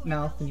mouth,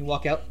 and you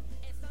walk out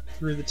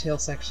through the tail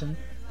section.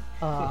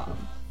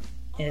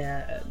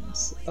 And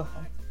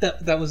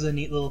that was a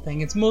neat little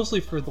thing. It's mostly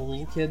for the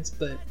little kids,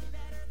 but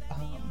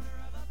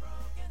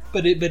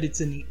it's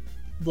a neat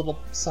little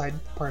side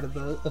part of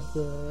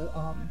the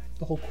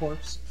whole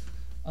course.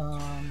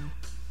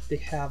 They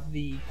have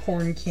the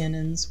corn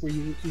cannons where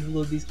you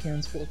load these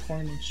cannons full of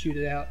corn and shoot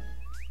it out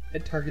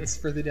at targets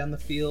further down the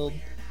field.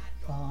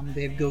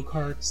 They have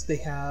go-karts. They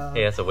have...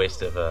 Hey, that's a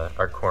waste of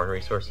our corn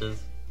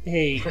resources.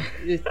 Hey,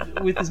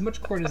 with as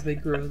much corn as they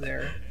grow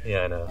there.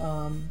 Yeah, I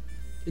know.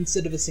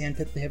 Instead of a sand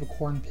pit, they have a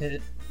corn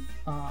pit.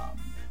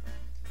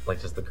 Like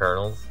just the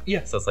kernels?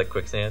 Yeah. So it's like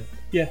quicksand?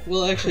 Yeah,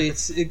 well, actually, it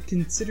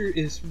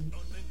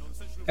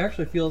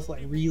actually feels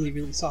like really,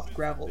 really soft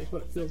gravel is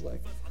what it feels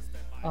like.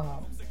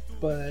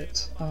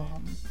 But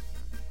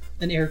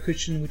an air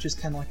cushion, which is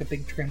kind of like a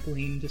big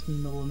trampoline just in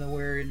the middle of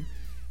nowhere, and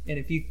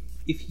if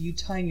you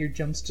time your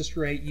jumps just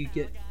right, you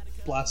get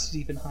blasted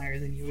even higher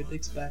than you would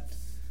expect.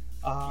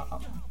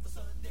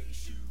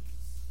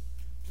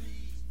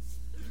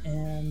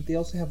 And they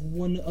also have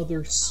one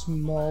other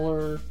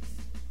smaller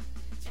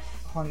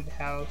haunted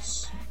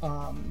house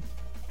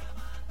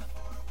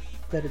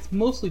that it's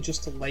mostly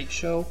just a light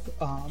show.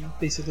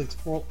 Basically, it's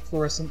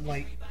fluorescent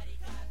light,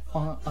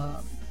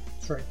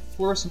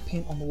 fluorescent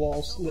paint on the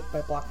walls lit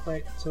by black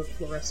light, so it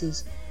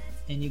fluoresces,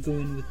 and you go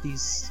in with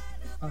these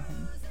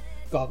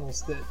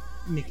goggles that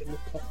make it look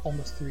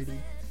almost 3D.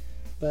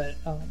 But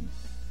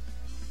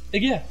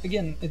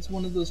again, it's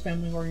one of those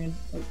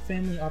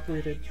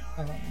family-operated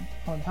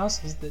haunted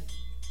houses that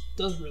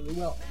does really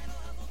well.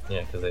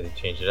 Yeah, because they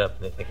change it up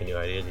and they think of new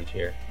ideas each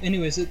year.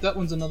 Anyways, that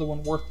one's another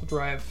one worth the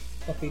drive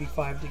up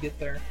 85 to get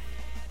there.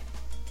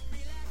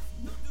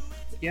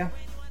 But yeah.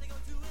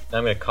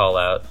 I'm going to call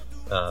out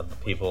the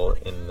people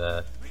in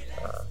the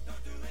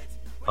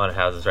haunted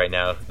houses right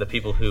now. The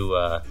people who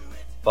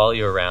follow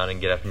you around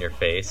and get up in your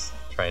face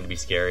trying to be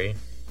scary.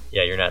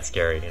 Yeah, you're not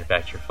scary. In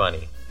fact, you're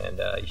funny, and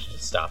you should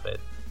just stop it.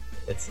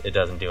 It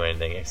doesn't do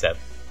anything except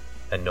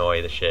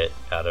annoy the shit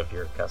out of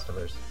your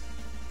customers.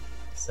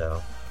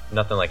 So,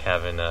 nothing like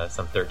having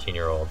some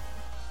 13-year-old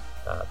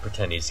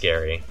pretend he's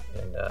scary,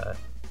 and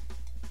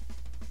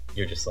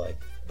you're just like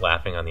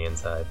laughing on the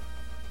inside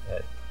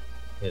at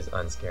his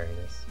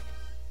unscariness.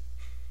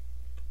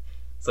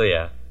 So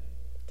yeah,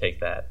 take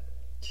that.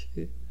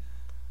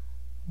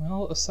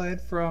 Well, aside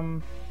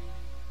from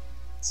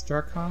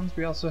StarCons,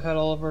 we also had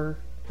all of our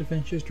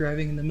adventures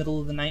driving in the middle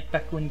of the night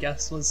back when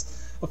gas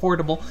was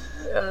affordable.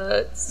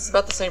 It's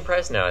about the same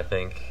price now, I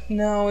think.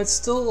 No, it's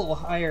still a little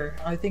higher.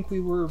 I think we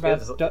were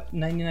about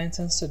 99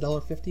 cents to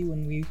 $1.50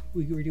 when we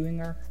were doing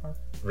our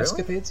Really?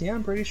 escapades. Yeah,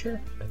 I'm pretty sure.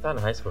 I thought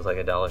in high school it was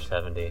like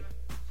 $1.70.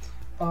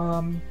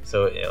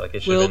 So yeah, like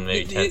it should have been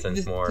maybe 10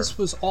 cents more. This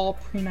was all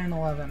pre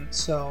 9/11,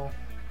 so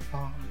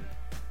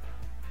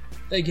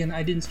again,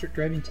 I didn't start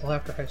driving until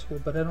after high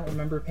school, but I don't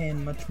remember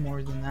paying much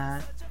more than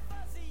that.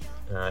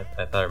 I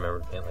thought I remember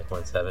paying like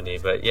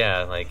 $1.70, but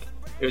yeah, like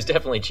it was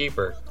definitely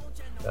cheaper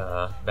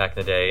back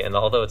in the day. And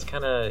although it's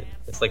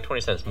like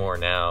 20 cents more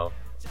now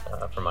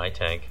for my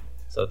tank,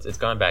 so it's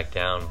gone back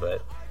down.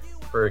 But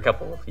for a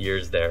couple of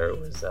years there, it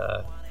was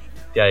the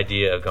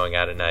idea of going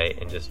out at night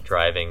and just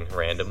driving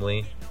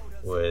randomly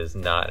was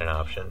not an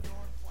option.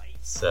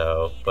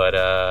 So, but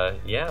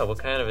yeah, what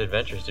kind of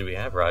adventures did we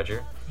have,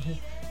 Roger?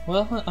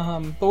 Well,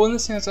 the one that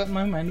stands out in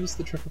my mind was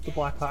the trip with the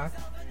Black Hawk.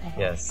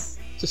 Yes.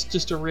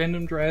 Just a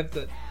random drive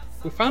that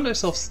we found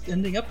ourselves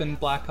ending up in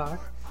Black Hawk.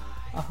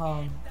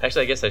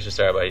 Actually, I guess I should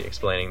start by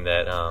explaining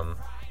that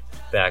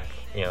back,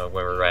 when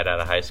we were right out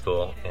of high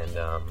school,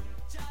 and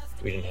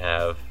we didn't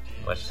have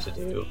much to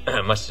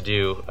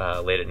do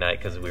late at night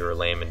because we were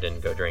lame and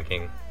didn't go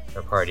drinking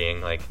or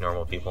partying like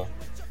normal people.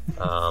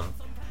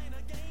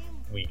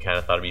 we kind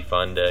of thought it'd be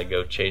fun to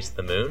go chase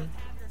the moon,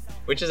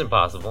 which is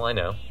impossible, I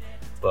know.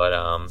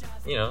 But,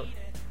 you know,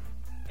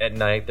 at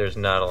night there's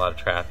not a lot of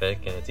traffic,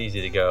 and it's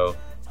easy to go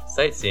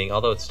sightseeing,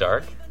 although it's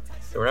dark,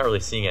 so we're not really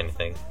seeing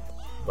anything.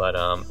 But,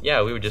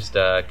 yeah, we would just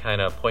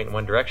kind of point in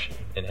one direction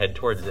and head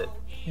towards it.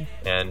 Yeah.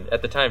 And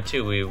at the time,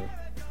 too,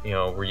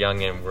 we're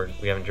young and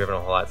we haven't driven a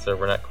whole lot, so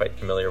we're not quite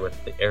familiar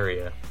with the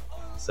area.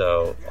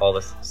 So all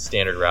the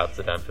standard routes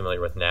that I'm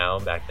familiar with now,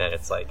 back then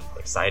it's like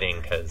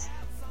exciting because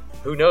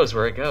who knows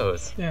where it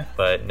goes. Yeah.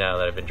 But now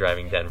that I've been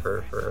driving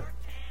Denver for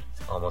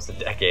almost a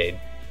decade,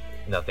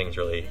 nothing's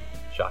really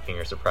shocking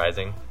or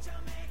surprising.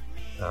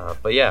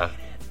 But yeah,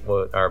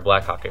 our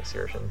Black Hawk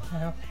excursion.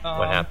 Yeah.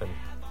 What happened?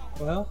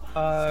 Well,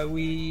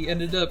 we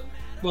ended up.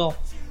 Well,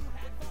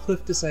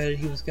 Cliff decided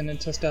he was going to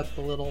test out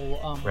the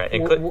little right.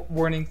 And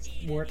warning.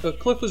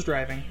 Cliff was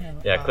driving.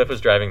 Yeah, Cliff was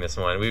driving this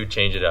one. We would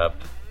change it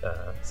up.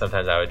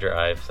 Sometimes I would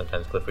drive,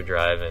 sometimes Cliff would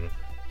drive, and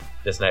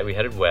this night we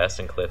headed west,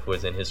 and Cliff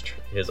was in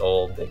his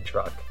old big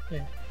truck.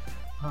 Yeah.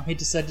 He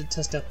decided to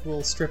test out the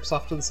little strips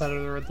off to the side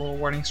of the road, the little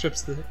warning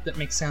strips that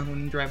make sound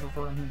when you drive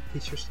over them in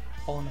case you're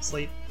falling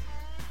asleep.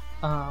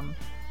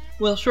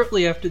 Well,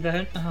 shortly after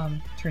that,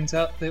 turns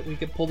out that we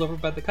get pulled over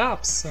by the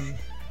cops,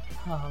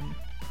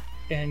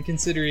 and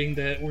considering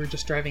that we're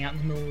just driving out in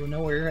the middle of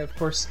nowhere, of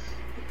course,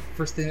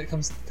 first thing that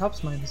comes to the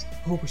cops' mind is,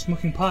 oh, we're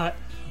smoking pot.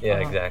 Yeah,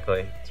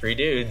 exactly. 3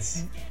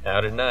 dudes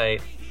out at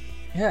night.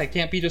 Yeah, it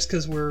can't be just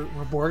because we're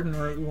bored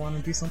and we want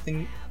to do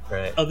something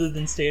other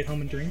than stay at home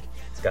and drink.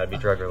 It's got to be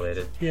drug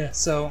related. Yeah,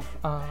 so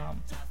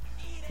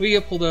we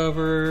get pulled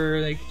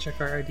over. They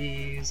check our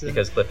IDs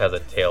because Cliff has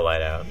a tail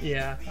light out.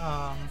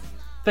 Yeah.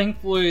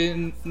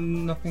 Thankfully,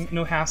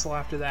 no hassle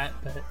after that.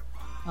 But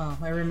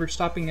I remember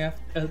stopping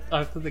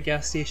after the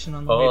gas station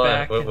on the way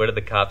back. What did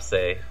the cops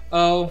say?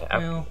 Oh,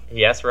 well.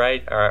 He asked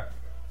for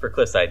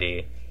Cliff's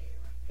ID.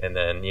 And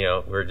then, you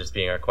know, we're just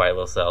being our quiet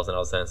little selves, and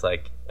all of a sudden it's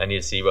like, I need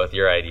to see both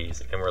your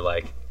IDs. And we're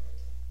like,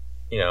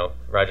 you know,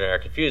 Roger and I are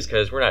confused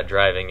because we're not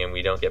driving and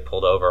we don't get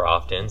pulled over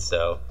often,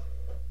 so.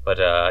 But,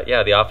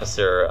 yeah, the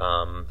officer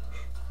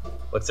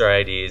looks at our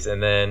IDs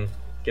and then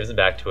gives them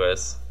back to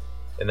us,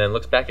 and then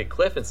looks back at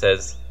Cliff and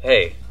says,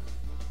 hey,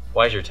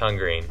 why is your tongue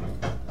green?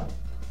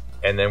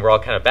 And then we're all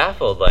kind of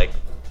baffled, like,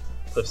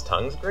 Cliff's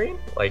tongue's green?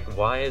 Like,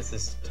 why is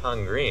his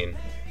tongue green?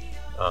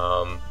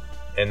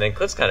 And then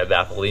Cliff's kind of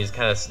baffled. He's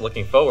kind of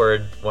looking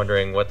forward,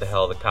 wondering what the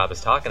hell the cop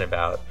is talking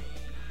about.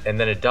 And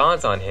then it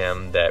dawns on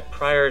him that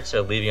prior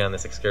to leaving on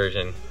this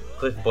excursion,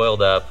 Cliff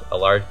boiled up a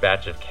large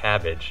batch of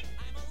cabbage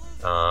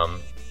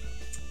and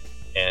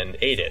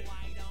ate it.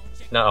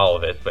 Not all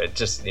of it, but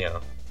just, you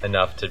know,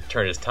 enough to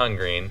turn his tongue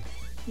green,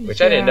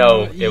 which I didn't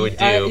know it would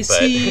do. But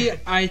see,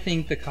 I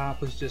think the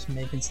cop was just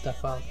making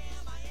stuff up.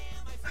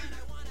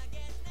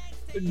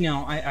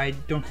 No, I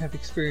don't have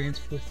experience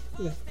with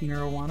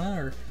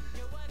marijuana,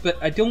 but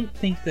I don't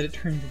think that it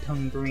turned the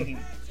tongue green.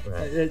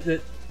 Right.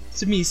 That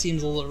to me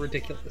seems a little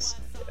ridiculous.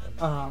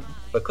 Yeah.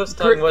 But Cliff's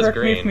tongue was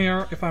green. Correct me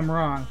if I'm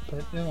wrong,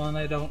 but you know, and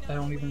I don't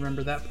even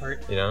remember that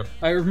part. You know,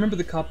 I remember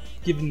the cop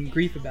giving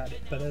grief about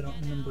it, but I don't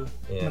remember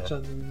much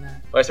other than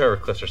that. Well, I just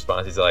remember Cliff's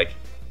response. He's like,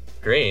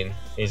 "Green." And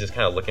he's just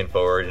kind of looking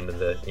forward into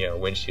the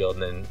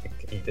windshield, and then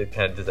he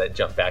kind of does that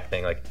jump back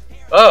thing, like,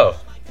 "Oh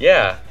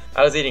yeah,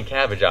 I was eating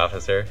cabbage,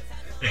 officer."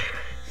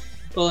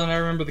 Well, and I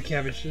remember the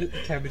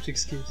cabbage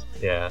excuse.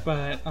 Yeah.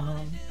 But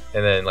and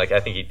then I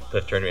think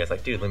Cliff turned to me. I was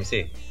like, "Dude, let me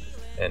see."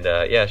 And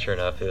yeah, sure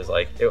enough, it was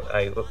like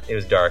it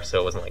was dark,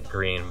 so it wasn't like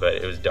green, but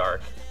it was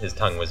dark. His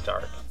tongue was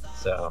dark.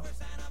 So.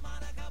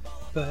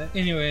 But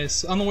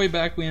anyways, on the way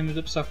back, we ended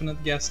up stopping at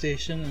the gas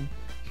station, and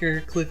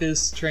here Cliff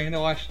is trying to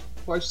wash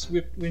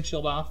the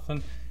windshield off,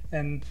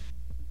 and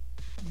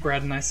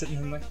Brad and I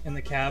sitting in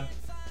the cab.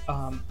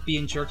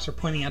 Being jerks are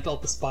pointing out all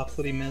the spots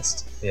that he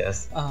missed.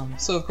 Yes.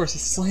 So of course he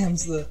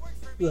slams the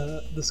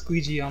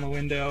squeegee on the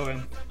window,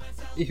 and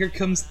here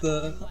comes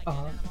the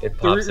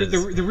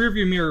rear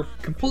view mirror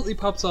completely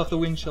pops off the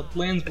windshield,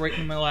 lands right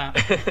in my lap.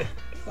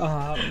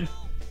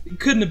 It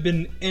couldn't have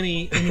been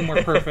any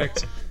more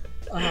perfect.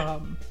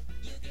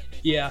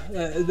 Yeah,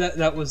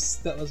 that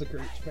was a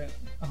great trip.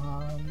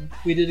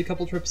 We did a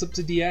couple trips up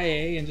to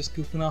DIA and just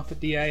goofing off at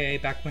DIA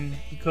back when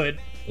you could.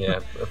 Yeah,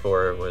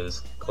 before it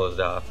was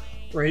closed off.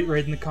 Right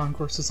in the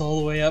concourses all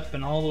the way up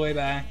and all the way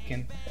back,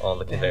 and all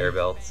the conveyor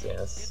belts.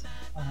 Yes.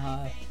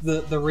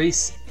 The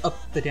race up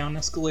the down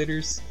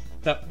escalators,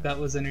 that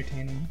was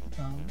entertaining.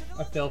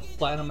 I fell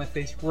flat on my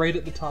face right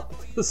at the top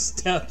of the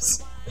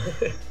steps.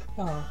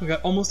 We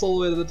got almost all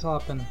the way to the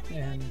top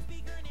and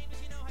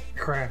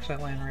crash. I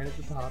landed right at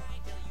the top.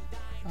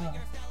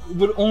 It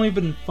would have only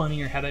been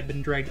funnier had I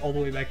been dragged all the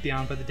way back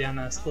down by the down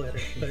escalator.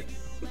 But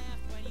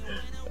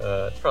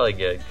it's probably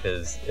good,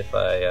 because if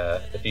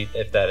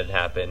that had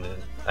happened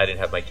and I didn't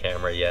have my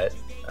camera yet,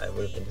 I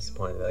would have been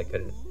disappointed that I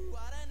couldn't.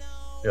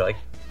 You're like,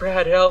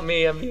 Brad, help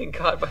me! I'm being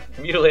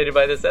mutilated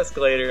by this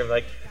escalator. I'm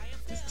like,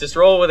 just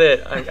roll with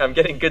it. I'm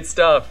getting good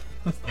stuff.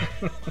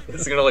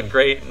 This is gonna look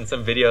great in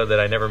some video that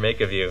I never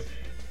make of you.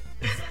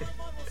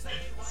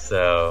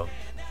 So,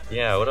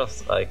 Yeah, what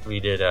else? Like, we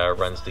did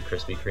runs to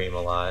Krispy Kreme a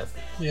lot.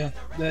 Yeah,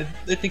 I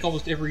think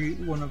almost every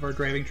one of our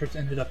driving trips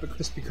ended up at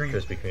Krispy Kreme.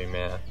 Krispy Kreme,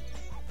 yeah.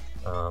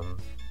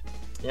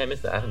 Yeah, I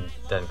missed that. I haven't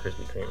done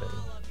Krispy Kreme in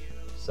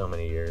so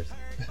many years.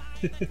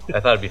 I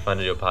thought it'd be fun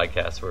to do a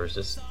podcast where it's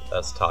just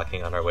us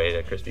talking on our way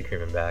to Krispy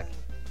Kreme and back.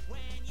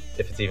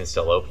 If it's even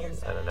still open,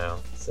 I don't know.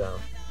 So,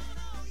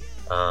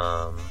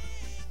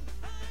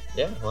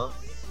 yeah, well,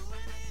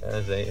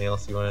 is there anything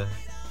else you want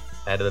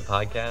to add to the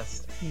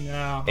podcast?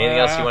 No. Anything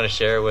else you want to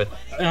share with...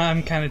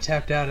 I'm kind of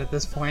tapped out at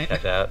this point.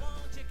 Tapped out?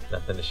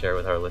 Nothing to share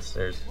with our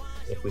listeners,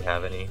 if we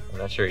have any. I'm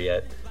not sure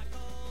yet.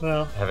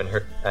 Well, I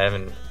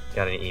haven't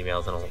got any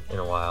emails in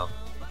a while.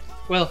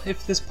 Well,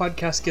 if this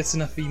podcast gets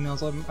enough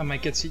emails, I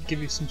might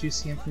give you some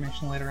juicy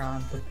information later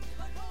on, but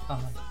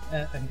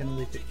I'm going to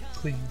leave it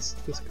clean this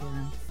go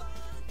around.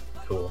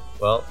 Cool.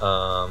 Well,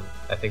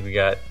 I think we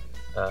got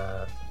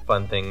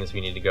fun things we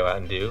need to go out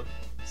and do.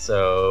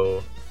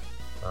 So,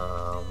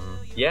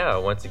 yeah,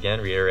 once again,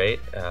 reiterate,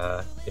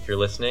 if you're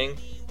listening,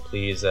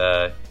 please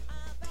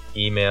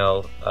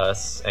email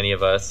us, any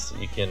of us.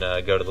 You can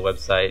go to the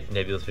website,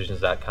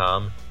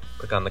 nebulousvisions.com,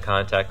 click on the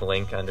contact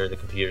link under the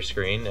computer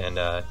screen, and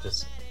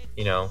just,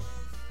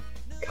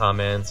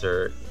 comments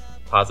or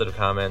positive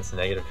comments,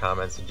 negative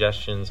comments,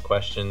 suggestions,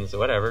 questions,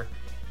 whatever.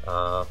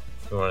 If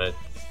you want to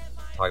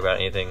talk about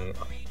anything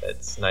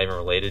that's not even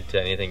related to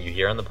anything you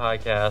hear on the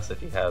podcast,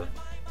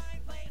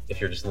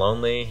 if you're just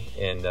lonely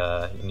and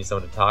you need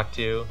someone to talk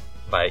to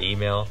via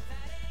email,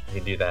 you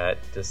can do that.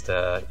 Just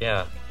let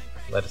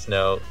us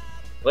know.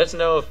 Let us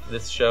know if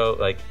this show,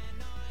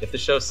 if the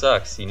show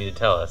sucks, you need to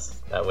tell us.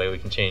 That way we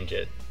can change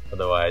it.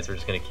 Otherwise, we're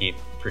just going to keep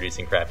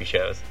producing crappy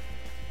shows.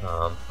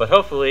 But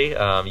hopefully,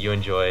 you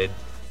enjoyed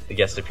the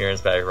guest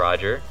appearance by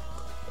Roger.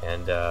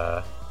 And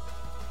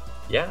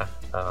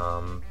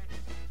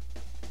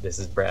this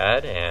is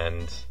Brad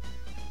and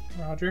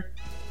Roger.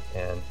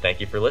 And thank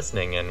you for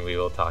listening, and we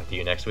will talk to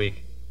you next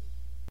week.